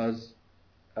was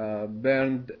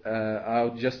burned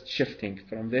out just shifting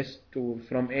from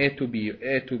A to B.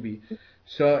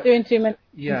 So Doing too many.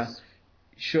 yeah,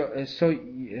 sure. So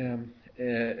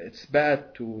it's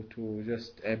bad to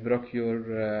just break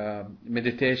your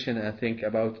meditation and think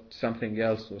about something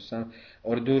else,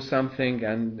 or do something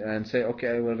and say, okay,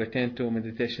 I will return to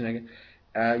meditation again.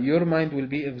 Your mind will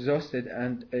be exhausted,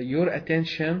 and your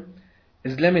attention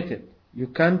is limited. You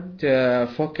can't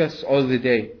focus all the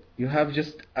day. You have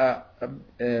just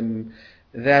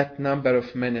that number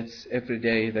of minutes every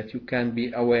day that you can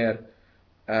be aware,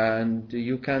 and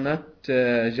you cannot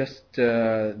just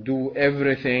do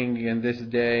everything in this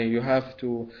day. You have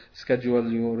to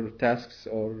schedule your tasks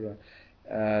or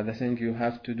the thing you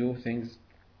have to do, things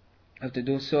have to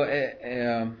do. So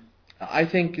I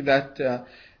think that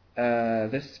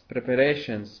this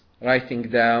preparations, writing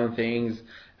down things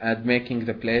and making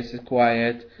the place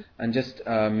quiet, and just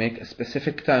make a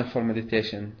specific time for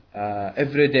meditation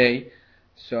every day,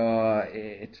 so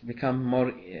it's become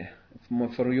more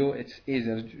for you. It's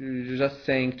easier. You're just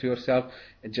saying to yourself,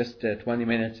 it's just 20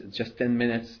 minutes, it's just 10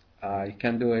 minutes, you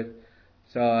can do it.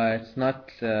 So it's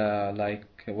not like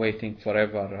waiting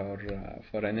forever or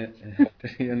for any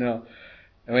you know,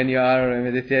 when you are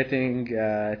meditating,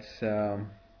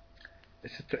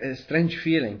 it's a strange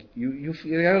feeling. You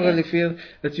really feel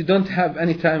that you don't have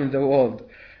any time in the world.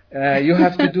 You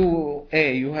have to do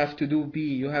A, you have to do B,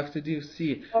 you have to do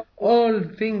C. All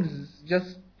things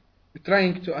just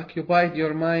trying to occupy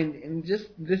your mind in just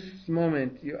this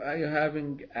moment. You're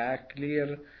having a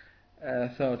clear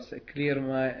thoughts, a clear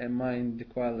mind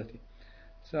quality.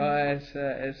 So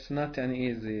it's not an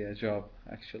easy job,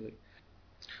 actually.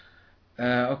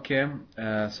 Okay,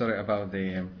 sorry about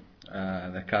the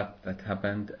cut that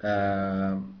happened.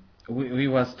 We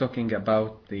was talking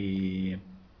about the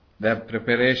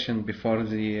preparation before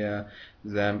the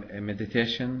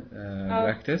meditation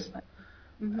practice,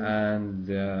 and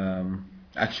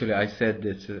actually I said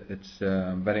it's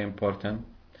very important.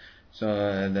 So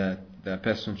the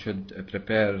person should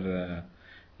prepare.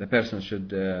 The person should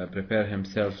prepare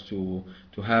himself to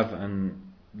have an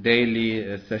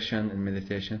daily session in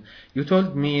meditation. You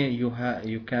told me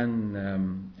you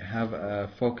can have a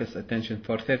focused attention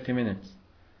for 30 minutes.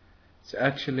 It's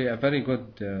actually a very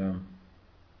good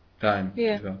time.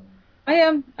 Yeah. as well.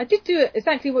 I did do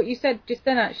exactly what you said just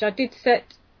then. Actually, I did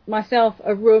set myself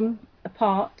a room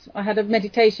apart. I had a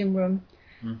meditation room,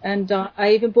 and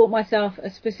I even bought myself a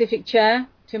specific chair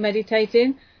to meditate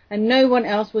in, and no one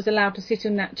else was allowed to sit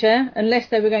in that chair unless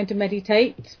they were going to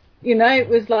meditate. You know, it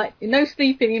was like no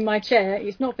sleeping in my chair.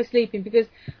 It's not for sleeping, because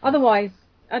otherwise,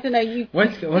 I don't know.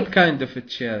 What kind of a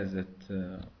chair is it?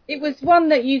 It was one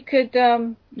that you could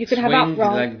have upright.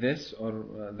 Like this, or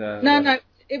No.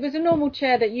 It was a normal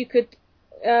chair that you could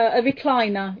a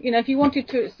recliner. You know, if you wanted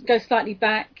to go slightly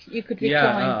back, you could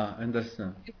recline. Yeah, I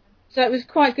understand. So it was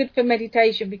quite good for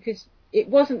meditation, because it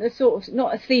wasn't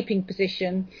not a sleeping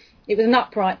position. It was an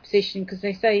upright position, because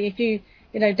they say if you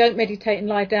don't meditate and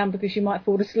lie down because you might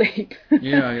fall asleep.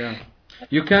 Yeah.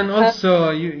 You can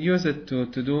also use it to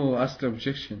do astral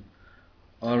projection.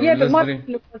 Or yeah, but my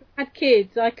problem was I had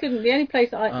kids. I couldn't. The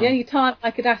only time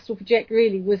I could astral project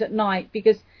really was at night,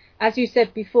 because, as you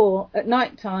said before, at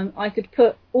night time I could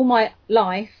put all my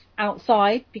life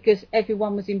outside because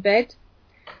everyone was in bed.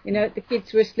 You know, the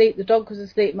kids were asleep, the dog was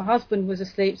asleep, my husband was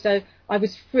asleep, so I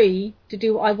was free to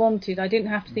do what I wanted. I didn't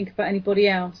have to think about anybody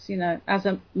else, you know, as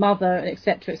a mother,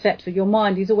 etc., etc. Your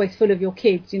mind is always full of your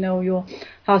kids, you know, your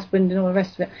husband and all the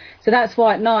rest of it. So that's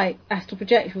why at night, astral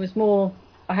projection was more,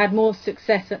 I had more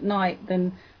success at night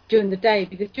than during the day,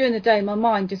 because during the day my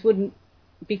mind just wouldn't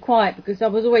be quiet, because I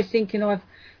was always thinking, I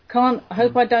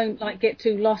hope I don't like get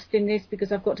too lost in this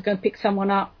because I've got to go and pick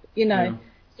someone up, you know.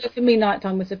 So for me,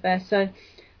 nighttime was the best. So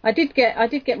I did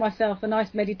get myself a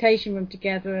nice meditation room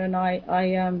together, and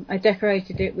I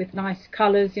decorated it with nice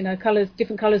colours, you know,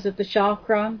 different colours of the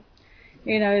chakra,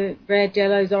 you know, red,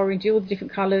 yellows, orange, all the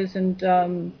different colours, and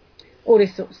all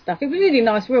this sort of stuff. It was a really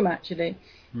nice room actually,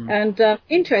 and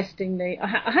interestingly,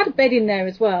 I had a bed in there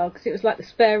as well because it was like the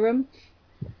spare room.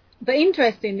 But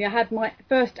interestingly, I had my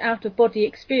first out-of-body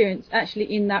experience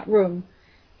actually in that room,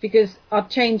 because I'd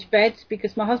changed beds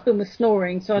because my husband was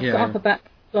snoring, so I'd got up about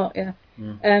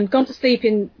and gone to sleep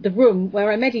in the room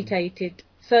where I meditated.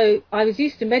 So I was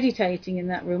used to meditating in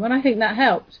that room, and I think that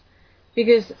helped,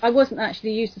 because I wasn't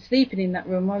actually used to sleeping in that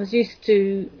room. I was used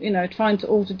to, you know, trying to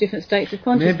alter different states of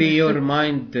consciousness. Maybe your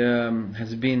mind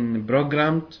has been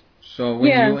programmed, so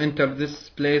when you enter this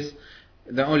place,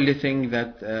 the only thing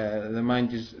that the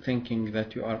mind is thinking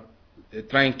that you are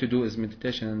trying to do is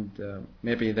meditation, and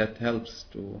maybe that helps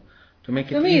to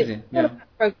make it easy.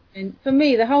 For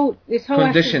me, this whole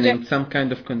conditioning, some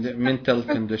kind of mental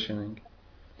conditioning.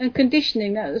 And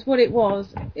conditioning, that was what it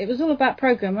was. It was all about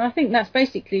program, and I think that's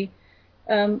basically,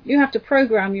 you have to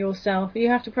program yourself. You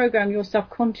have to program your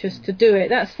subconscious to do it.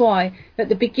 That's why at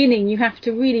the beginning you have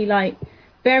to really like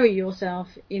bury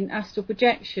yourself in astral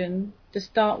projection to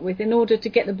start with, in order to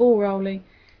get the ball rolling.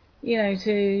 You know,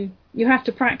 you have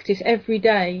to practice every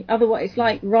day. Otherwise, it's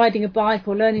like riding a bike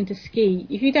or learning to ski.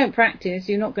 If you don't practice,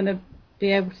 you're not going to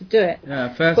be able to do it.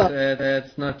 Yeah, first,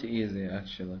 it's not easy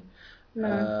actually.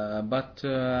 No. But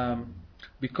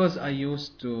because I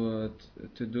used to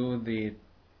do the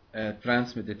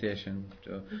trance meditation,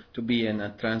 to be in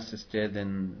a trance state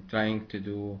and trying to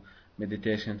do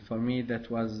meditation, for me that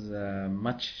was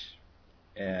much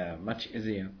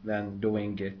easier than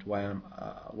doing it while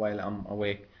I'm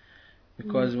awake.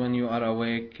 Because when you are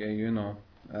awake, you know,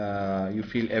 you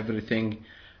feel everything.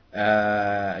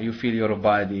 You feel your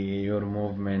body, your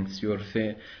movements,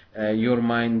 your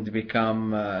mind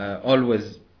become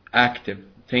always active,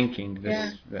 thinking.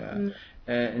 This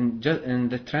in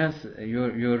the trance,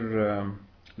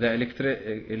 the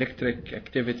electric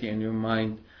activity in your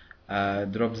mind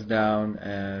drops down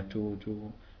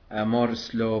to more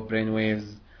slow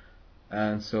brainwaves.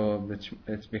 And so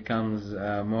it becomes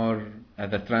more,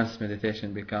 the trance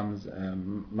meditation becomes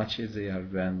much easier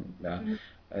than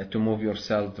to move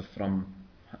yourself from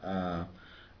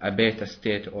a beta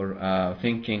state or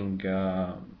thinking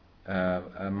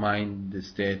a mind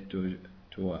state to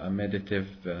a meditative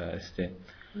state.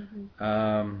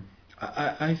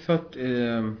 I thought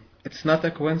it's not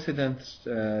a coincidence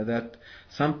that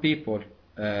some people,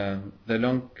 the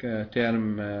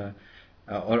long-term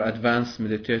or advanced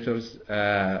meditators,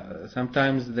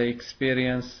 sometimes they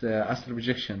experience astral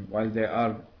projection while they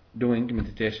are doing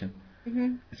meditation.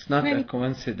 It's not a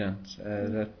coincidence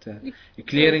that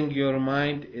clearing your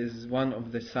mind is one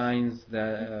of the signs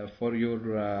that for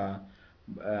your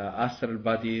astral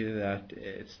body that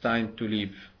it's time to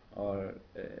leave, or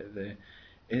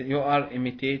you are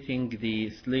imitating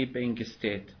the sleeping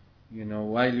state. You know,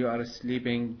 while you are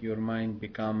sleeping, your mind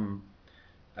become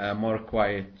more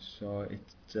quiet. So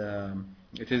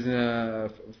it is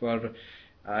for,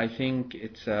 I think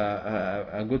it's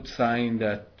a good sign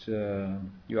that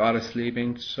you are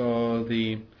sleeping. So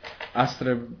the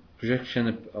astral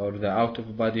projection or the out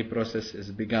of body process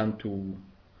is begun to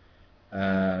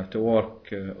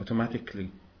work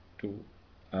automatically to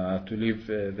leave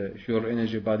your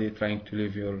energy body, trying to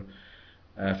leave your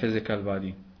physical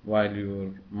body while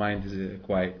your mind is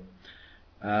quiet.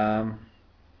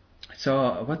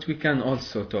 So what we can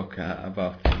also talk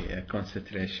about the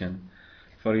concentration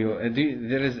for you.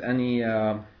 There is any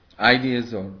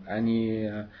ideas or any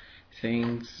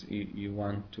things you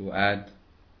want to add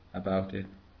about it?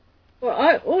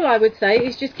 Well, all I would say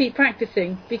is just keep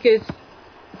practicing, because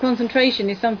concentration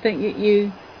is something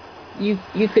you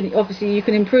can obviously you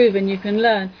can improve and you can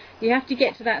learn. You have to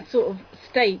get to that sort of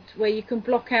state where you can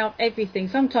block out everything.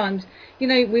 Sometimes, you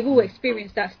know, we've all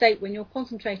experienced that state when you're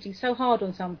concentrating so hard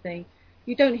on something,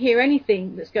 you don't hear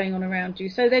anything that's going on around you.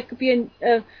 So there could be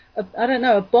a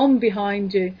bomb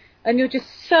behind you, and you're just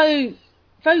so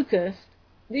focused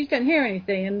that you don't hear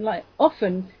anything. And like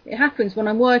often it happens when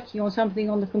I'm working on something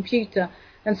on the computer,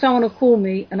 and someone will call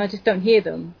me and I just don't hear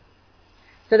them.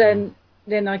 So then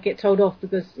then I get told off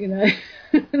because, Yeah.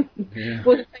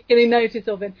 wasn't taking any notice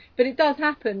of it. But it does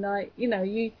happen, like,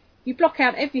 you block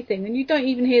out everything and you don't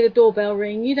even hear the doorbell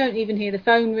ring, you don't even hear the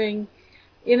phone ring.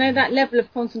 That level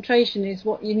of concentration is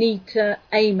what you need to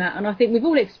aim at. And I think we've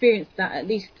all experienced that at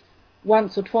least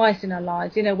once or twice in our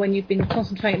lives, when you've been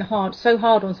concentrating so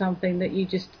hard on something that you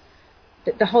just,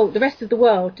 that the rest of the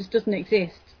world just doesn't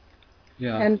exist.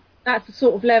 Yeah. And that's the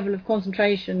sort of level of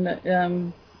concentration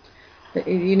that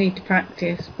you need to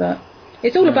practice. But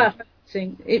it's all about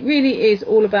focusing. It really is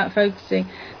all about focusing.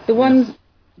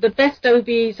 The best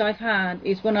OBEs I've had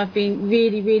is when I've been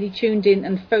really, really tuned in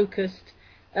and focused.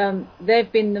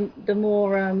 They've been the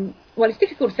more, well, it's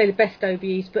difficult to say the best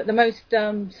OBEs, but the most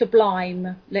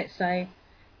sublime, let's say.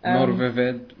 More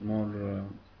vivid, more...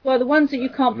 well, the ones that you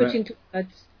can't put into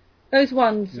words. Those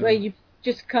ones where you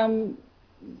just come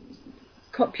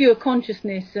pure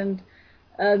consciousness and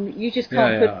you just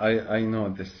can't I know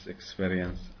this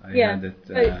experience. I had it.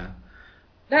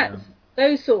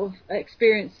 Those sort of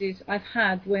experiences I've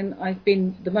had when I've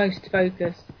been the most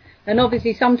focused. And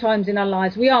obviously sometimes in our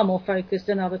lives we are more focused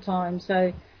than other times.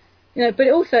 So, but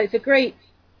also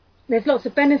there's lots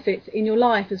of benefits in your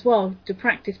life as well to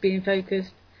practice being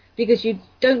focused, because you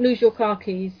don't lose your car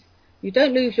keys, you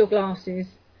don't lose your glasses,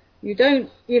 you don't,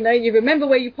 you remember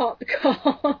where you parked the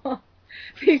car,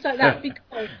 things like that.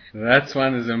 Because that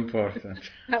one is important.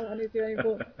 That one is very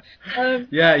important.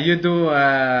 You do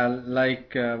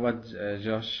like what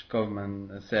Josh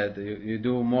Kaufman said. You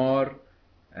do more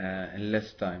in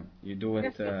less time. You do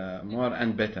it more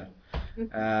and better,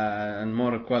 and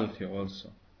more quality also.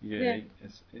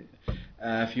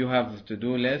 If you have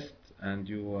to-do list and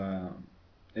you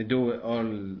do all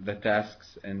the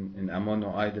tasks in a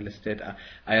mono-idle state,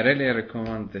 I really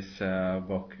recommend this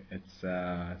book. It's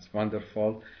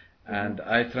wonderful, and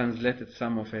I translated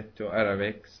some of it to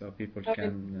Arabic so people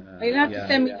can. You'll have to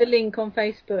send me the link on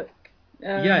Facebook.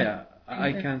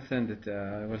 I can send it.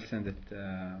 I will send it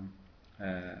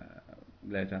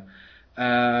later.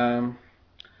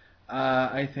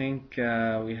 I think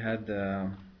we had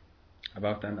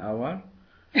about an hour.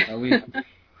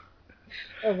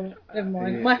 Oh, well, never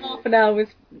mind. My half an hour was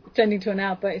turning to an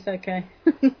hour, but it's okay.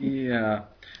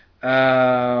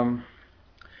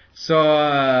 So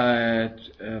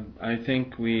I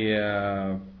think we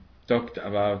talked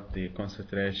about the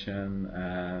concentration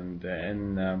and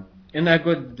in a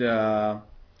good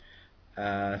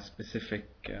specific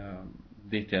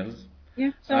details.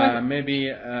 Yeah. So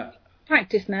maybe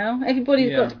practice now.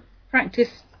 Everybody's got to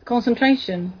practice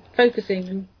concentration,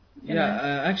 focusing.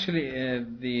 Actually,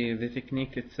 the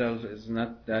technique itself is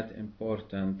not that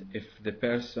important if the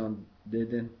person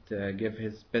didn't give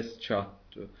his best shot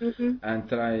and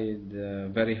tried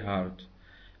very hard.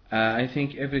 I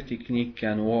think every technique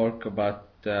can work, but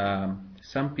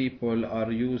some people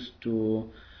are used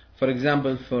to, for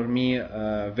example, for me,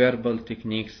 verbal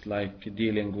techniques like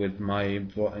dealing with my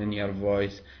inner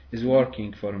voice is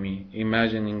working for me.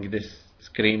 Imagining this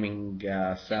screaming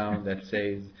sound that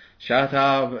says "shut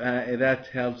up," that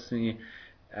helps me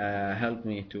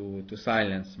to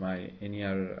silence my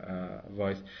inner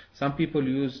voice. Some people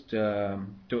used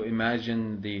to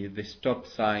imagine the stop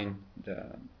sign,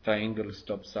 the triangle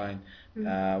stop sign,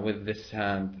 with this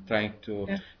hand, trying to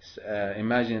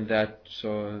imagine that,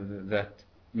 so that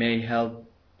may help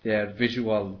their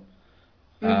visual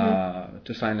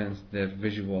to silence their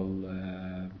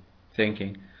visual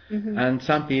thinking. And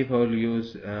some people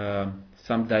use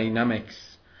some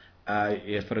dynamics.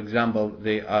 For example,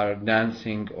 they are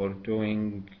dancing or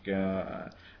doing a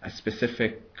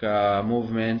specific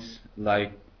movements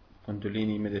like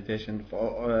Kundalini meditation,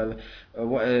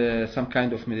 some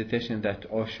kind of meditation that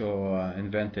Osho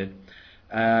invented.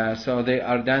 So they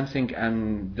are dancing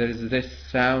and there is this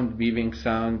sound, beeping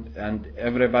sound, and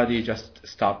everybody just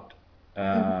stopped.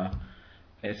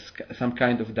 It's some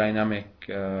kind of dynamic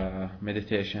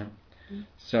meditation.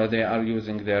 So they are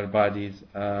using their bodies,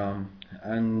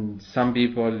 and some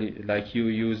people like you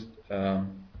used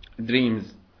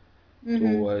dreams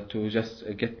to just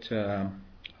get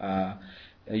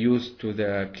used to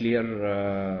the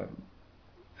clear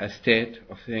state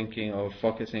of thinking or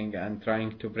focusing and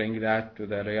trying to bring that to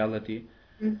the reality.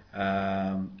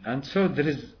 And so there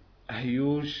is a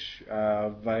huge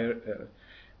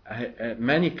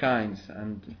many kinds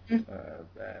and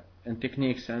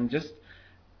techniques, and just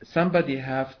somebody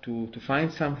have to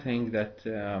find something that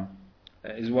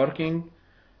is working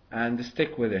and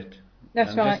stick with it.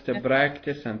 That's right. Just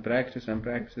practice and practice and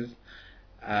practice,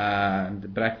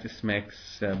 and practice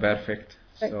makes perfect.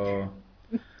 So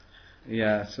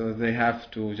so they have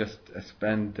to just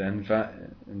spend and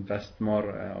invest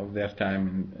more of their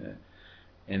time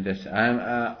in this.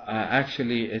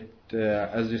 Actually,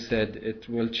 as you said, it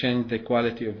will change the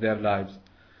quality of their lives.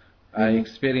 I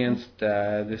experienced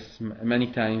this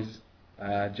many times.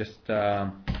 Just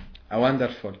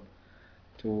wonderful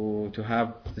to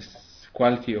have this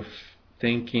quality of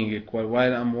thinking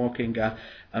while I'm walking.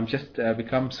 I'm just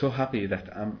become so happy that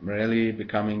I'm really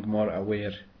becoming more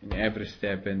aware in every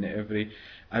step and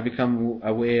I become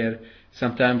aware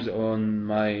sometimes on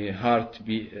my heart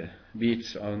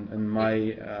beats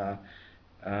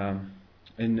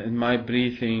in my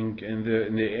breathing, in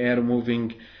the air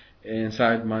moving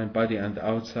inside my body and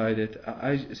outside it.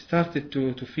 I started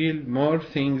to feel more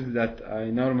things that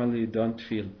I normally don't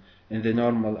feel in the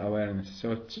normal awareness.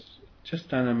 So it's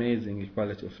just an amazing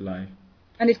quality of life.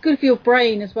 And it's good for your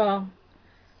brain as well.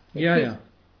 Yeah.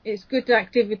 It's good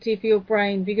activity for your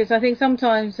brain, because I think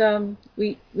sometimes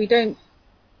we don't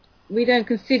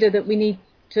consider that we need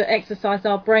to exercise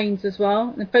our brains as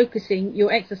well. And focusing,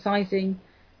 you're exercising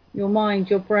your mind,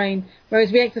 your brain.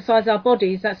 Whereas we exercise our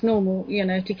bodies, that's normal,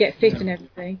 to get fit and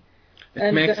everything.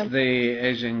 It makes the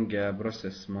aging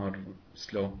process more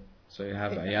slow. So you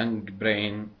have a young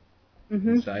brain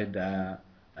inside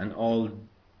an old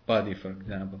body, for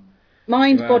example.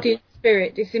 Mind, body, and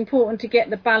spirit. It's important to get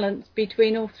the balance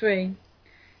between all three.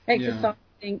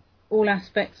 Exercising all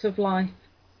aspects of life.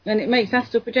 And it makes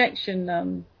astral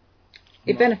projection,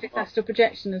 it benefits astral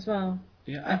projection as well.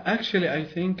 Yeah, actually, I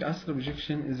think astral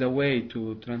projection is a way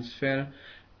to transfer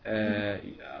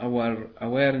our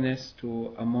awareness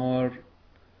to a more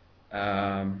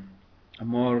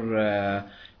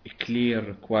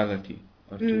clear quality,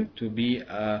 or to be,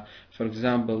 for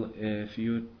example, if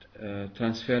you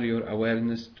transfer your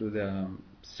awareness to the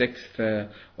 6th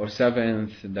or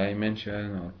 7th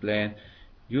dimension or plane,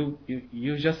 you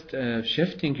just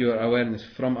shifting your awareness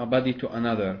from a body to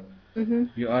another.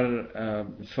 You are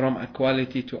from a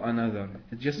quality to another.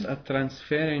 It's just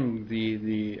transferring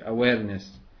the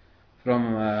awareness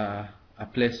from a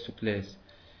place to place.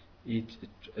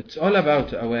 It's all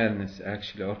about awareness,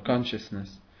 actually, or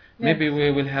consciousness. Yes. Maybe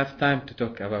we will have time to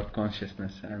talk about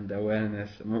consciousness and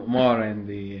awareness more in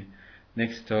the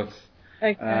next talks.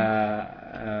 Okay.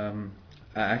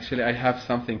 Actually, I have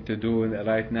something to do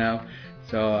right now,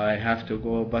 so I have to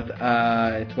go. But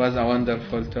it was a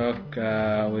wonderful talk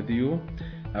with you.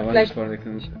 I want for the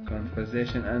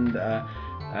conversation, and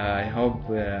I hope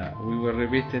we will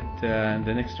repeat it in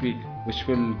the next week, which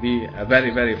will be very,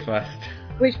 very fast.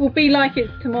 Which will be like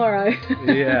it's tomorrow.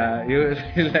 Yeah, you will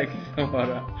feel like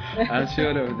tomorrow. I'm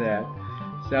sure of that.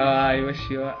 So I wish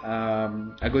you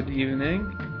a good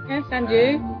evening. Yes, and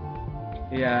you.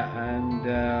 Yeah, and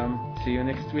see you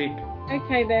next week.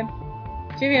 Okay then.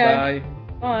 Cheerio. Bye.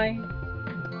 Bye.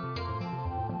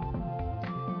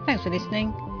 Thanks for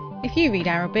listening. If you read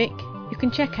Arabic, you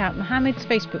can check out Mohammed's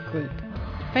Facebook group,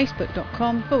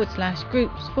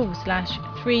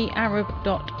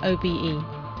 facebook.com/groups/3arab.obe.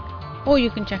 Or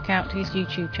you can check out his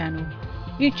YouTube channel,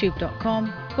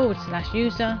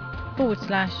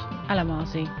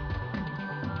 youtube.com/user/Alamazi.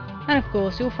 And of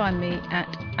course, you'll find me at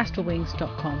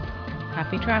astralwings.com.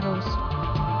 Happy travels.